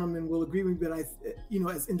you gentlemen will agree with me, but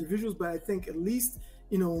as individuals, but I think at least,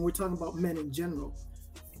 when we're talking about men in general,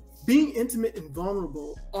 being intimate and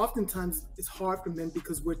vulnerable oftentimes is hard for men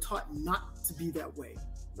because we're taught not to be that way.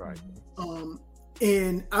 Right.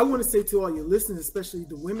 And I want to say to all your listeners, especially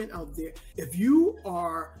the women out there, if you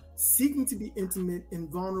are seeking to be intimate and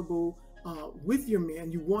vulnerable with your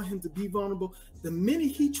man, you want him to be vulnerable, the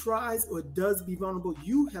minute he tries or does be vulnerable,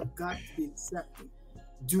 you have got to be accepting.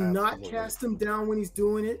 Do not cast him down when he's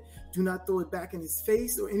doing it. Do not throw it back in his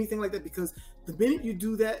face or anything like that, because the minute you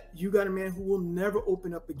do that, you got a man who will never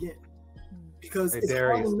open up again. Because it's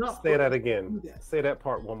hard enough. Say that again. Say that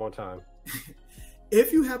part one more time.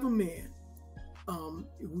 If you have a man,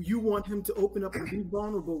 you want him to open up and be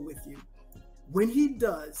vulnerable with you. When he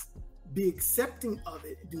does, be accepting of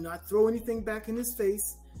it. Do not throw anything back in his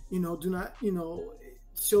face. Do not,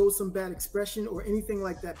 show some bad expression or anything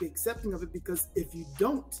like that. Be accepting of it, because if you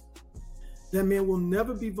don't, that man will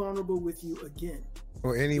never be vulnerable with you again.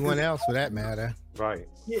 Or anyone else for that matter. Right.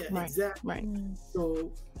 Yeah, right. Exactly. Right.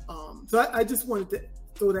 So, I just wanted to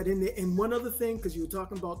throw that in there. And one other thing, because you were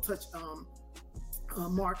talking about touch,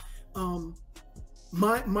 Mark,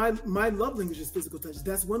 my love language is physical touch.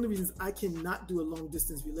 That's one of the reasons I cannot do a long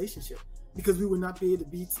distance relationship, because we would not be able to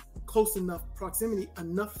be close enough proximity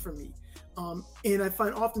enough for me. And I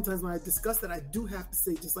find oftentimes when I discuss that, I do have to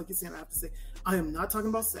say, just like you're saying, I have to say, I am not talking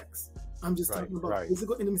about sex. I'm just talking about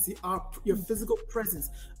physical intimacy, your physical presence,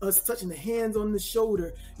 us touching the hands on the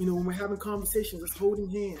shoulder, when we're having conversations, us holding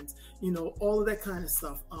hands, all of that kind of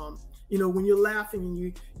stuff. When you're laughing and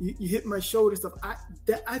you hit my shoulder stuff,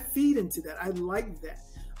 I feed into that. I like that.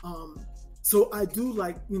 So I do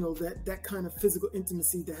like, that kind of physical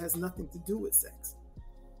intimacy that has nothing to do with sex.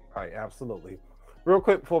 Right, absolutely. Real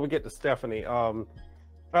quick before we get to Stephanie,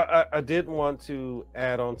 I did want to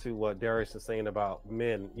add on to what Darius is saying about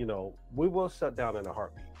men. You know, we will shut down in a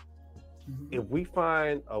heartbeat. If we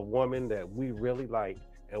find a woman that we really like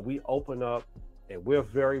and we open up and we're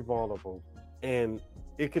very vulnerable, and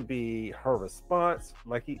it could be her response,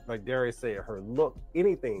 like Darius said, her look,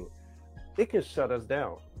 anything, it can shut us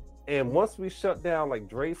down. And once we shut down, like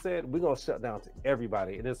Dre said, we're gonna shut down to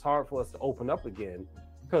everybody, and it's hard for us to open up again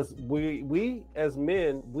because we as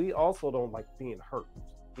men, we also don't like being hurt,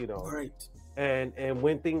 you know. Right. And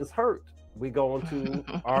when things hurt, we go into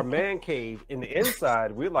our man cave in the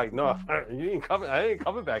inside. We're like, no, you ain't coming. I ain't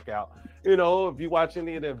coming back out. You know, if you watch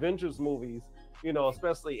any of the Avengers movies, you know,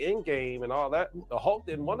 especially Endgame and all that, the Hulk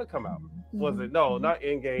didn't want to come out. Was it? No, not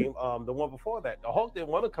Endgame. The one before that, the Hulk didn't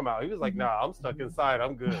want to come out. He was like, nah, I'm stuck inside.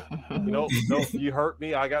 I'm good. You know, no, you hurt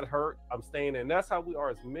me. I got hurt. I'm staying in. That's how we are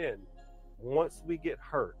as men. Once we get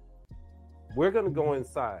hurt, we're going to go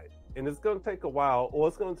inside. And it's going to take a while, or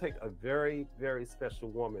it's going to take a very, very special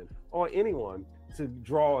woman or anyone to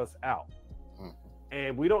draw us out.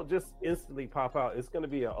 And we don't just instantly pop out. It's going to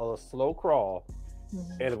be a slow crawl.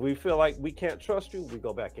 And if we feel like we can't trust you, we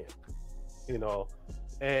go back in, you know.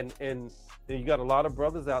 And you got a lot of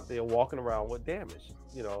brothers out there walking around with damage,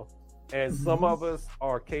 you know. And some of us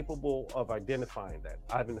are capable of identifying that.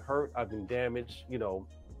 I've been hurt, I've been damaged, you know,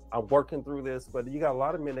 I'm working through this, but you got a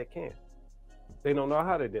lot of men that can't. They don't know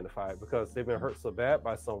how to identify it because they've been hurt so bad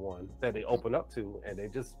by someone that they open up to and they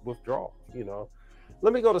just withdraw, you know.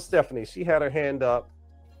 Let me go to Stephanie. She had her hand up.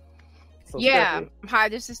 So yeah. Stephanie. Hi,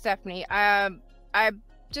 this is Stephanie. I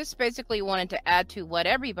just basically wanted to add to what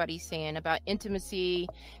everybody's saying about intimacy,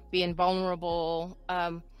 being vulnerable.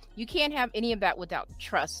 You can't have any of that without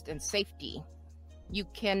trust and safety. You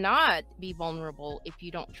cannot be vulnerable if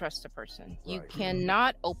you don't trust a person. You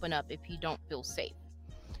cannot open up if you don't feel safe.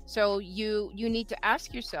 So you need to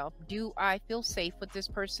ask yourself, do I feel safe with this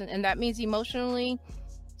person? And that means emotionally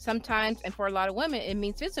sometimes, and for a lot of women, it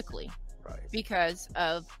means physically. Right. Because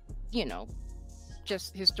of, you know,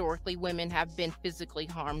 just historically women have been physically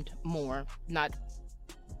harmed more. Not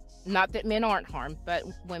that men aren't harmed, but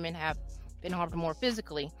women have been harmed more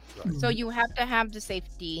physically. Right. So you have to have the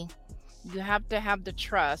safety, you have to have the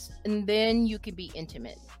trust, and then you can be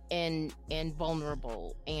intimate and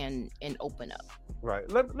vulnerable and open up. Right.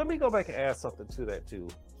 Let me go back and add something to that too.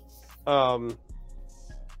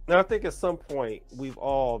 Now I think at some point we've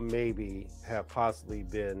all maybe have possibly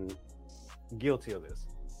been guilty of this.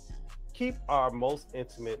 Keep our most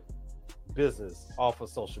intimate business off of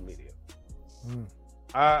social media.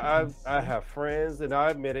 I have friends, and I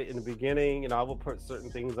admit it in the beginning, and I will put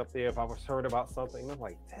certain things up there if I was heard about something. I'm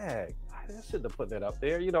like, dang, I shouldn't have put that up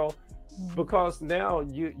there, you know, because now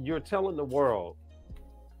you're telling the world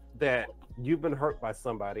that you've been hurt by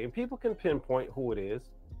somebody, and people can pinpoint who it is.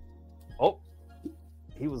 Oh,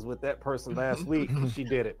 he was with that person last week. She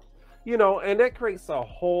did it, you know, and that creates a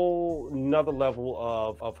whole nother level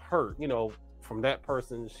of hurt, you know, from that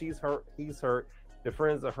person. She's hurt, he's hurt, the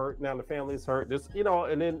friends are hurt, now the family's hurt, this, you know,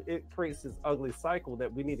 and then it creates this ugly cycle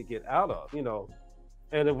that we need to get out of, you know.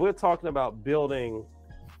 And if we're talking about building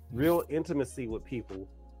real intimacy with people,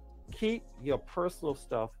 keep your personal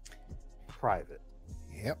stuff private.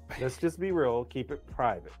 Yep. Let's just be real, keep it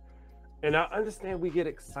private. And I understand we get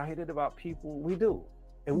excited about people, we do.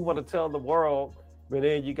 And we want to tell the world, but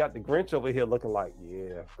then you got the Grinch over here looking like,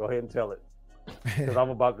 yeah, go ahead and tell it. Because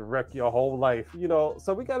I'm about to wreck your whole life, you know.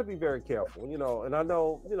 So we got to be very careful, you know. And I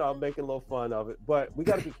know, you know, I'm making a little fun of it, but we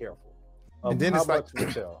got to be careful. And then how it's like, much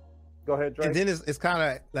we tell. Go ahead, Drake. And then it's kind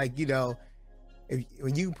of like, you know,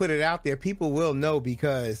 when you put it out there, people will know,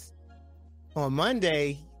 because on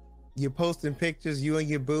Monday you're posting pictures, you and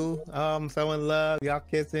your boo, so in love, y'all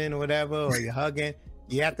kissing or whatever, or you're hugging,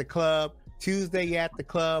 you're at the club. Tuesday you're at the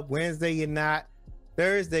club, Wednesday you're not,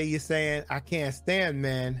 Thursday you're saying, I can't stand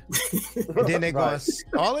men. And then they're going,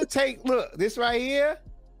 all it takes, look, this right here,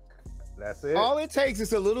 that's it. All it takes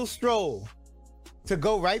is a little stroll to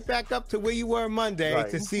go right back up to where you were Monday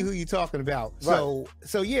to see who you're talking about. So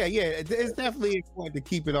yeah, it's definitely important to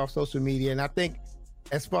keep it off social media. And I think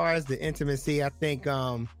as far as the intimacy, I think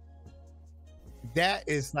that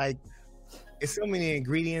is like, it's so many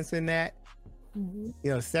ingredients in that. You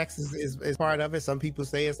know, sex is part of it. Some people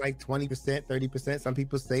say it's like 20%, 30%. Some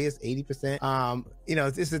people say it's 80%. You know,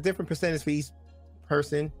 it's a different percentage for each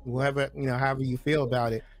person, whoever, you know, however you feel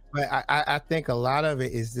about it. But I think a lot of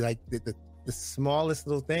it is like the smallest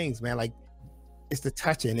little things, man. Like, it's the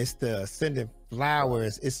touching, it's the sending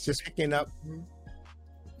flowers, it's just picking up,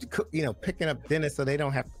 you know, picking up dinner so they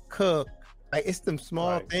don't have to cook. Like, it's them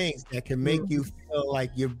small things that can make you feel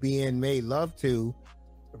like you're being made love to,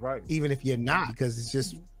 even if you're not, because it's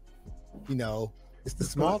just, you know, It's the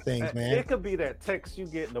small things, man. It could be that text you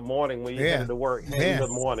get in the morning when you headed to work in the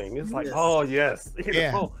morning. It's like, Yes. oh yes, you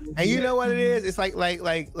Yeah. know? And you know what it is? It's like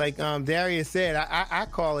Darius said. I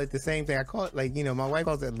call it the same thing. I call it like, my wife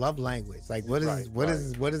calls it love language. Like what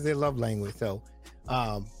is their love language? So,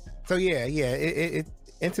 It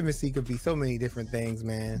intimacy could be so many different things,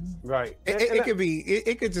 man. Right.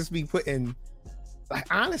 It could just be putting, like,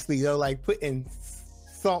 honestly though, like putting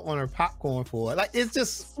salt on her popcorn for it. Like, it's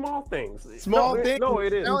just small things. Things. No, it is. Tell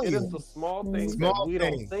It you. is the small things Small that we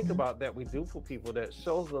things. don't think about that we do for people that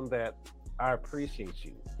shows them that I appreciate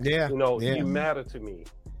you. Yeah. You matter to me.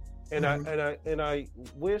 And I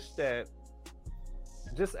wish that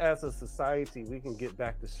just as a society we can get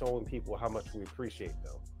back to showing people how much we appreciate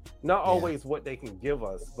them. Not always what they can give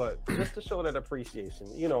us, but just to show that appreciation.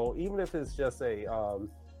 Even if it's just I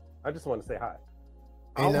just want to say hi.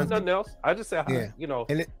 I don't want nothing else. I just say hi. Yeah.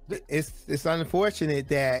 And it's unfortunate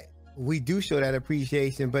that we do show that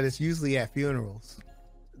appreciation, but it's usually at funerals.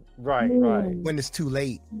 Right. When it's too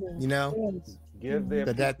late, Give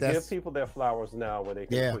people their flowers now where they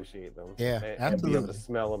can appreciate them. Yeah, and absolutely. be able to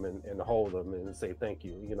smell them and hold them and say thank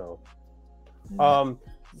you.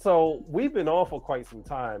 So we've been on for quite some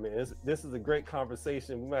time, and this is a great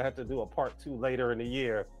conversation. We might have to do a part 2 later in the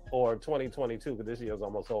year or 2022, because this year is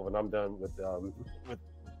almost over and I'm done with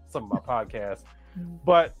some of my podcasts.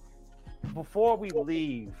 But before we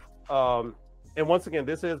leave, and once again,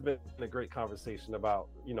 this has been a great conversation about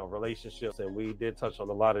relationships, and we did touch on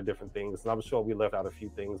a lot of different things, and I'm sure we left out a few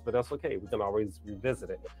things, but that's okay. We can always revisit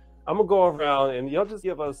it. I'm gonna go around and y'all just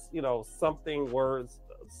give us something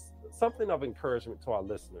of encouragement to our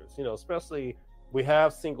listeners, especially we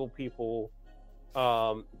have single people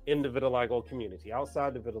in the vitiligo community,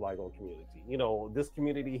 outside the vitiligo community, this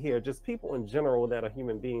community here, just people in general that are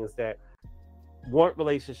human beings that want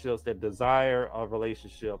relationships, that desire a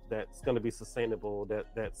relationship that's going to be sustainable,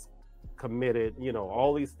 that's committed,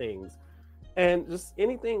 all these things, and just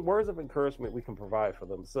anything, words of encouragement we can provide for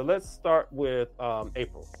them. So let's start with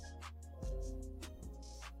April.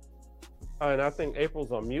 And I think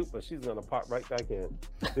April's on mute, but she's going to pop right back in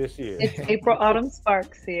this year. It's April Autumn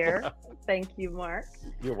Sparks here. Thank you, Mark.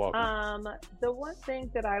 You're welcome. The one thing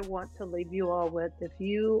that I want to leave you all with, if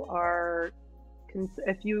you are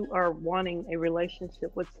wanting a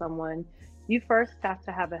relationship with someone, you first have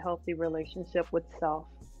to have a healthy relationship with self.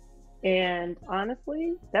 And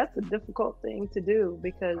honestly, that's a difficult thing to do,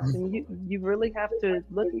 because you really have to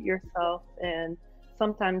look at yourself and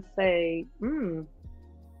sometimes say,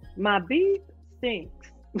 my beep stinks.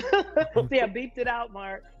 See, I beeped it out,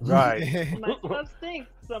 Mark. Right. My stuff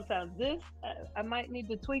stinks sometimes. I might need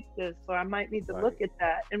to tweak this, or I might need to look at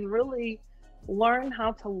that, and really learn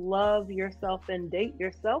how to love yourself and date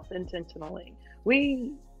yourself intentionally.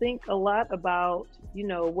 We think a lot about,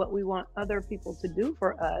 what we want other people to do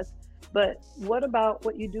for us, but what about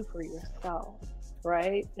what you do for yourself,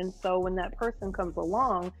 right? And so when that person comes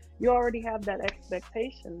along, you already have that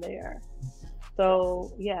expectation there.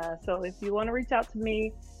 So if you want to reach out to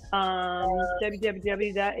me,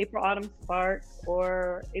 www.aprilautumnsparks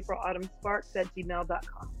or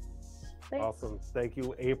aprilautumnsparks@gmail.com. Thanks. Awesome. Thank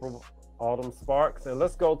you, April Autumn Sparks. And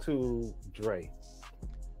let's go to Dre.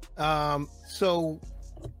 So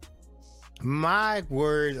my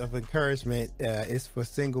word of encouragement is for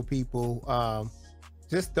single people.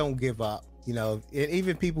 Just don't give up.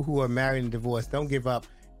 Even people who are married and divorced, don't give up.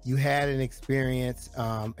 You had an experience,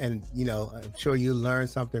 and I'm sure you learned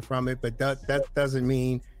something from it, but that doesn't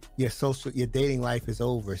mean your dating life is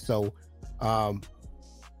over. So,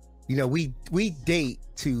 we date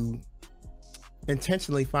to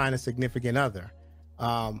intentionally find a significant other.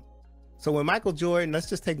 So when Michael Jordan, let's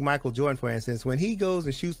just take Michael Jordan for instance, when he goes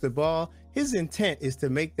and shoots the ball, his intent is to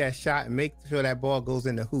make that shot and make sure that ball goes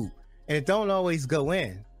in the hoop, and it don't always go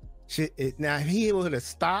in. Now, if he would have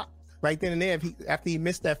stopped right then and there, after he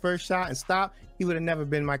missed that first shot and stopped, he would have never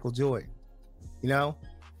been Michael Jordan.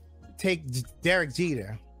 Take Derek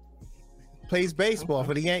Jeter, plays baseball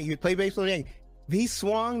for the Yankees. Play baseball for the Yankees. If he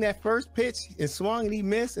swung that first pitch and swung and he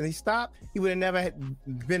missed and he stopped, he would have never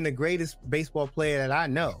been the greatest baseball player that I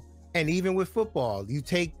know. And even with football, you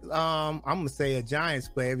take I'm gonna say a Giants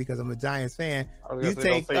player because I'm a Giants fan. You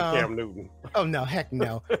take Cam Newton. Oh no, heck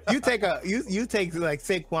no. You take like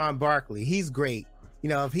Saquon Barkley. He's great.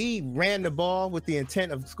 If he ran the ball with the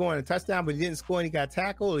intent of scoring a touchdown, but he didn't score and he got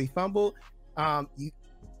tackled or he fumbled,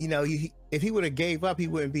 if he would have gave up, he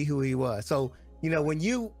wouldn't be who he was. So, when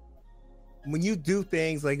you do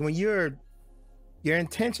things, like when your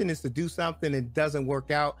intention is to do something and it doesn't work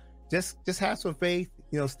out, just have some faith,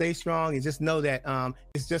 stay strong, and just know that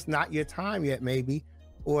it's just not your time yet, maybe,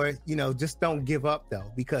 or, just don't give up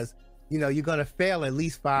though, because you're going to fail at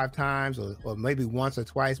least 5 times or maybe once or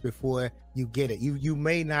twice before you get it. You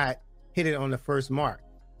may not hit it on the first mark.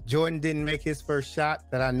 Jordan didn't make his first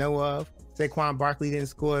shot that I know of. Saquon Barkley didn't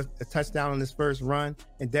score a touchdown on his first run,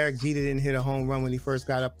 and Derek Jeter didn't hit a home run when he first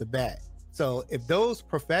got up the bat. So if those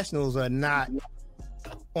professionals are not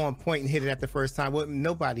on point and hit it at the first time, well,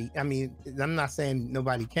 nobody, I mean, I'm not saying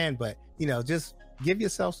nobody can, but, just give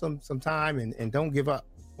yourself some time and don't give up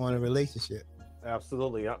on a relationship.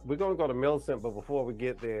 Absolutely. We're going to go to Millicent, but before we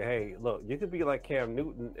get there, hey, look, you could be like Cam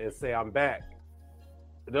Newton and say, I'm back.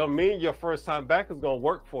 It doesn't mean your first time back is going to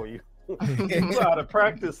work for you. You know how to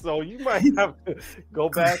practice, so you might have to go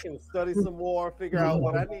back and study some more, figure out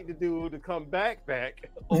what I need to do to come back,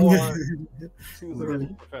 or choose a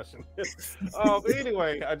different profession. But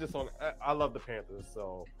anyway, I love the Panthers,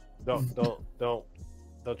 so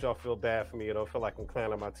don't y'all feel bad for me. You don't feel like I'm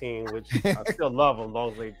clowning my team, which I still love them as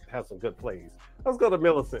long as they have some good plays. Let's go to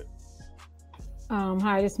Millicent.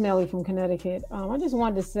 Hi, it's Melly from Connecticut. I just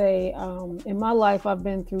wanted to say, in my life, I've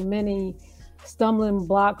been through many stumbling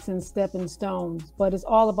blocks and stepping stones, but it's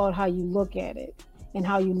all about how you look at it and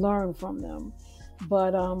how you learn from them.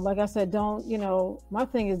 But like I said, my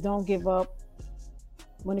thing is don't give up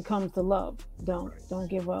when it comes to love. Don't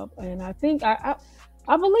give up. And I think I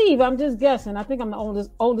believe, I'm just guessing, I think I'm the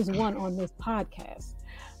oldest one on this podcast.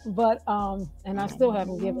 But and I still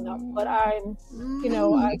haven't given up. But I'm,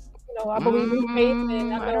 I believe in faith,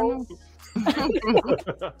 and I know.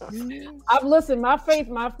 I've listened. My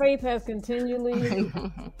faith has continually,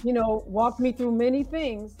 walked me through many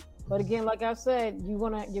things. But again, like I said, you're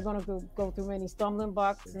gonna go through many stumbling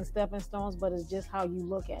blocks and stepping stones. But it's just how you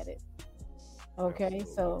look at it. Okay,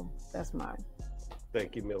 absolutely. So that's mine.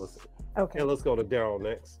 Thank you, Millicent. Okay, and let's go to Daryl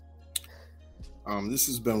next. This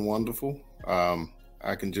has been wonderful.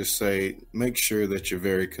 I can just say, make sure that you're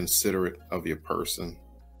very considerate of your person,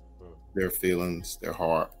 their feelings, their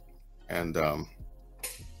heart. And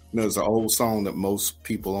there's an old song that most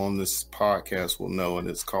people on this podcast will know, and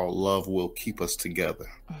it's called Love Will Keep Us Together.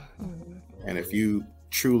 Mm-hmm. And if you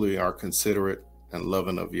truly are considerate and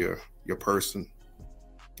loving of your person,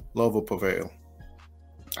 love will prevail.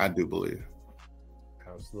 I do believe.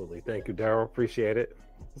 Absolutely. Thank you, Daryl. Appreciate it.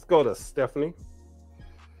 Let's go to Stephanie.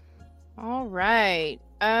 All right.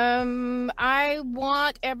 I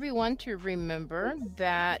want everyone to remember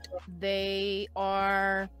that you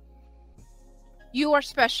are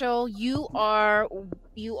special. You're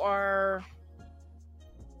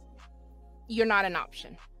not an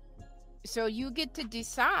option. So you get to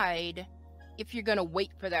decide if you're going to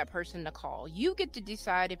wait for that person to call. You get to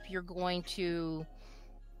decide if you're going to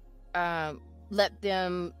let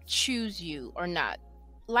them choose you or not.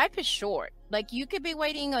 Life is short. Like, you could be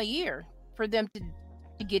waiting a year for them to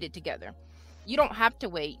get it together. You don't have to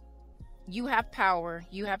wait. You have power.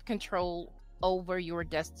 You have control over your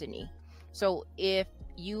destiny. So if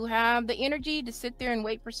you have the energy to sit there and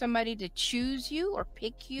wait for somebody to choose you or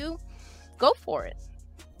pick you, go for it.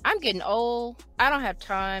 I'm getting old. I don't have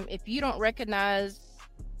time. If you don't recognize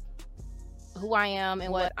who I am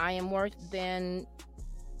and what I am worth, then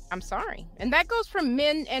I'm sorry. And that goes for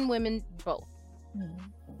men and women both. Mm-hmm.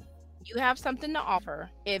 You have something to offer.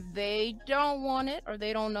 If they don't want it or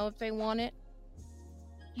they don't know if they want it,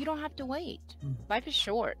 you don't have to wait. Life is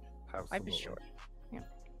short. Absolutely. Life is short. Yeah.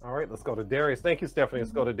 All right, let's go to Darius. Thank you, Stephanie.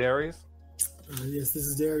 Let's go to Darius. Yes, this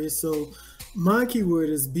is Darius. So my keyword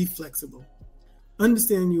is be flexible.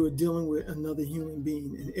 Understand you are dealing with another human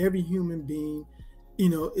being, and every human being,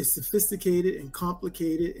 is sophisticated and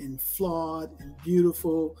complicated and flawed and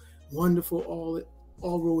beautiful, wonderful,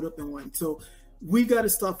 all rolled up in one. So we got to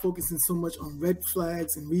stop focusing so much on red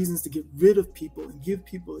flags and reasons to get rid of people and give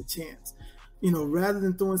people a chance. Rather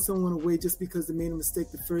than throwing someone away just because they made a mistake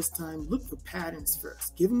the first time, look for patterns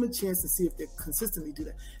first. Give them a chance to see if they consistently do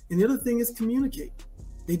that. And the other thing is communicate.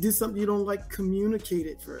 They did something you don't like, communicate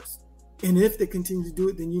it first. And if they continue to do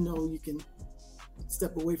it, then you can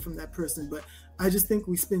step away from that person. But I just think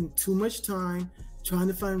we spend too much time trying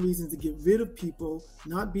to find reasons to get rid of people,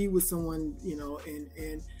 not be with someone,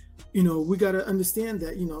 and we got to understand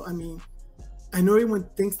that, I know everyone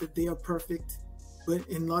thinks that they are perfect, but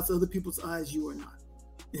in lots of other people's eyes, you are not.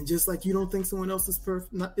 And just like you don't think someone else is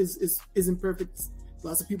perfect, isn't perfect,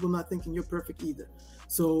 lots of people not thinking you're perfect either.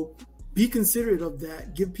 So be considerate of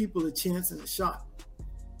that. Give people a chance and a shot.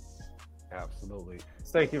 Absolutely.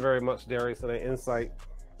 Thank you very much, Darius, for that insight.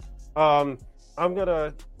 I'm going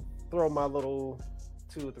to throw my little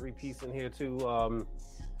 2 or 3 piece in here too.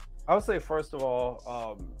 I would say, first of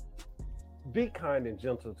all, be kind and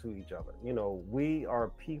gentle to each other. We are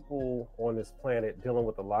people on this planet dealing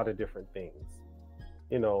with a lot of different things.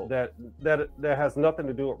 that has nothing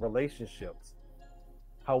to do with relationships.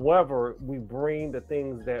 However, we bring the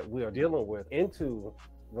things that we are dealing with into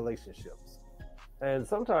relationships. And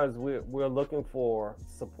sometimes we're looking for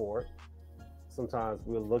support. Sometimes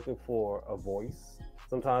we're looking for a voice.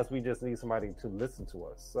 Sometimes we just need somebody to listen to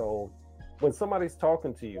us. So when somebody's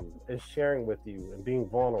talking to you and sharing with you and being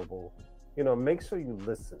vulnerable, make sure you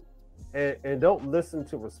listen. And don't listen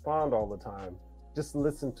to respond all the time. Just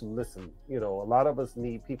listen to listen. A lot of us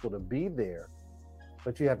need people to be there,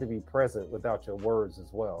 but you have to be present without your words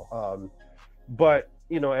as well. But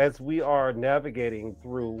as we are navigating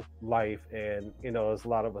through life, and as a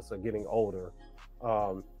lot of us are getting older,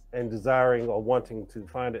 and desiring or wanting to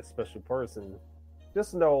find that special person,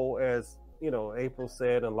 just know, as April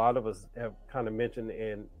said, and a lot of us have kind of mentioned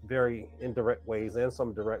in very indirect ways and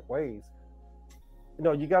some direct ways,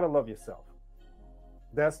 you got to love yourself.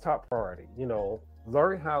 That's top priority.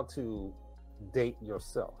 Learn how to date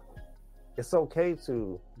yourself. It's okay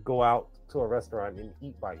to go out to a restaurant and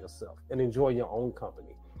eat by yourself and enjoy your own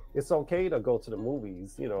company. It's okay to go to the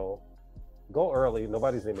movies, go early,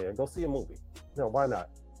 nobody's in there, go see a movie. Why not?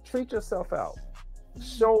 Treat yourself out.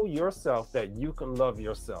 Show yourself that you can love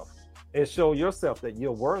yourself, and show yourself that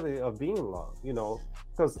you're worthy of being loved,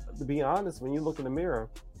 because to be honest, when you look in the mirror,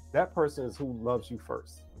 that person is who loves you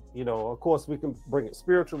first. Of course, we can bring it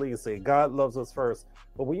spiritually and say God loves us first,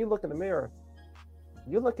 but when you look in the mirror,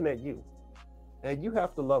 you're looking at you, and you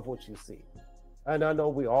have to love what you see. And I know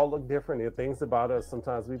we all look different. There are things about us.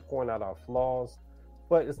 Sometimes we point out our flaws,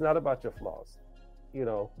 but it's not about your flaws.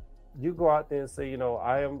 You go out there and say,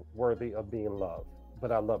 I am worthy of being loved,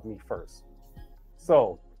 but I love me first.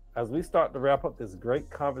 So as we start to wrap up this great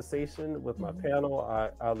conversation with my panel,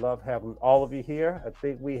 I love having all of you here. I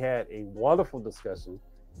think we had a wonderful discussion.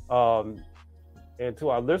 And to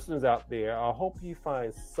our listeners out there, I hope you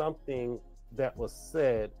find something that was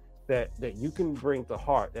said that you can bring to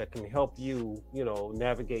heart, that can help you,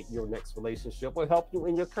 navigate your next relationship, or help you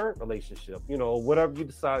in your current relationship, whatever you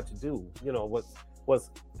decide to do, what's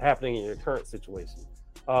happening in your current situation.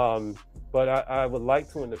 But I would like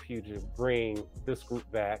to, in the future, bring this group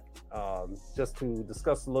back, just to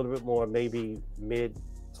discuss a little bit more, maybe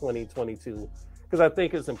mid-2022, because I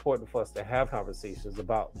think it's important for us to have conversations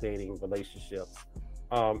about dating, relationships,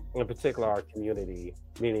 in particular our community,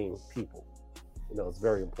 meaning people. It's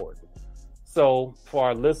very important. So for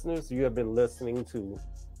our listeners, you have been listening to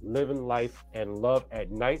Living Life and Love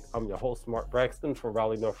at Night. I'm your host, Mark Braxton from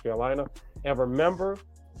Raleigh, North Carolina. And remember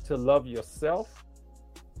to love yourself.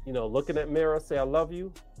 Look in that mirror, say, I love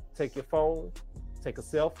you. Take your phone, take a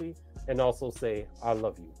selfie, and also say, I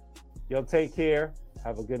love you. Y'all take care.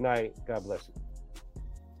 Have a good night. God bless you.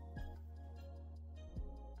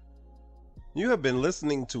 You have been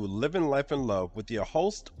listening to Living Life and Love with your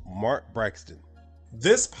host, Mark Braxton.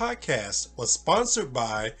 This podcast was sponsored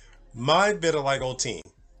by My Vitiligo Team.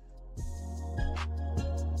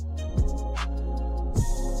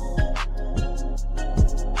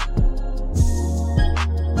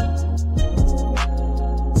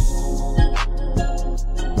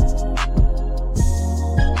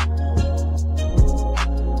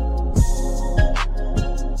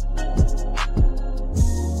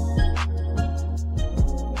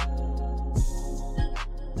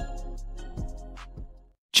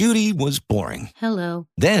 Judy was boring. Hello.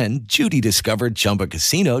 Then Judy discovered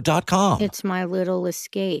ChumbaCasino.com. It's my little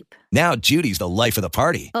escape. Now Judy's the life of the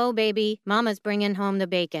party. Oh, baby, mama's bringing home the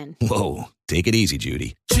bacon. Whoa, take it easy,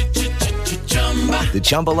 Judy. The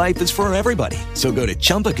Chumba life is for everybody. So go to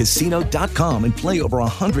ChumbaCasino.com and play over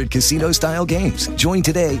 100 casino-style games. Join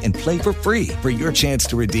today and play for free for your chance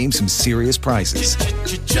to redeem some serious prizes.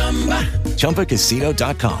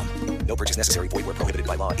 ChumbaCasino.com. No purchase necessary. Void where prohibited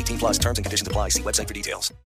by law. 18+ terms and conditions apply. See website for details.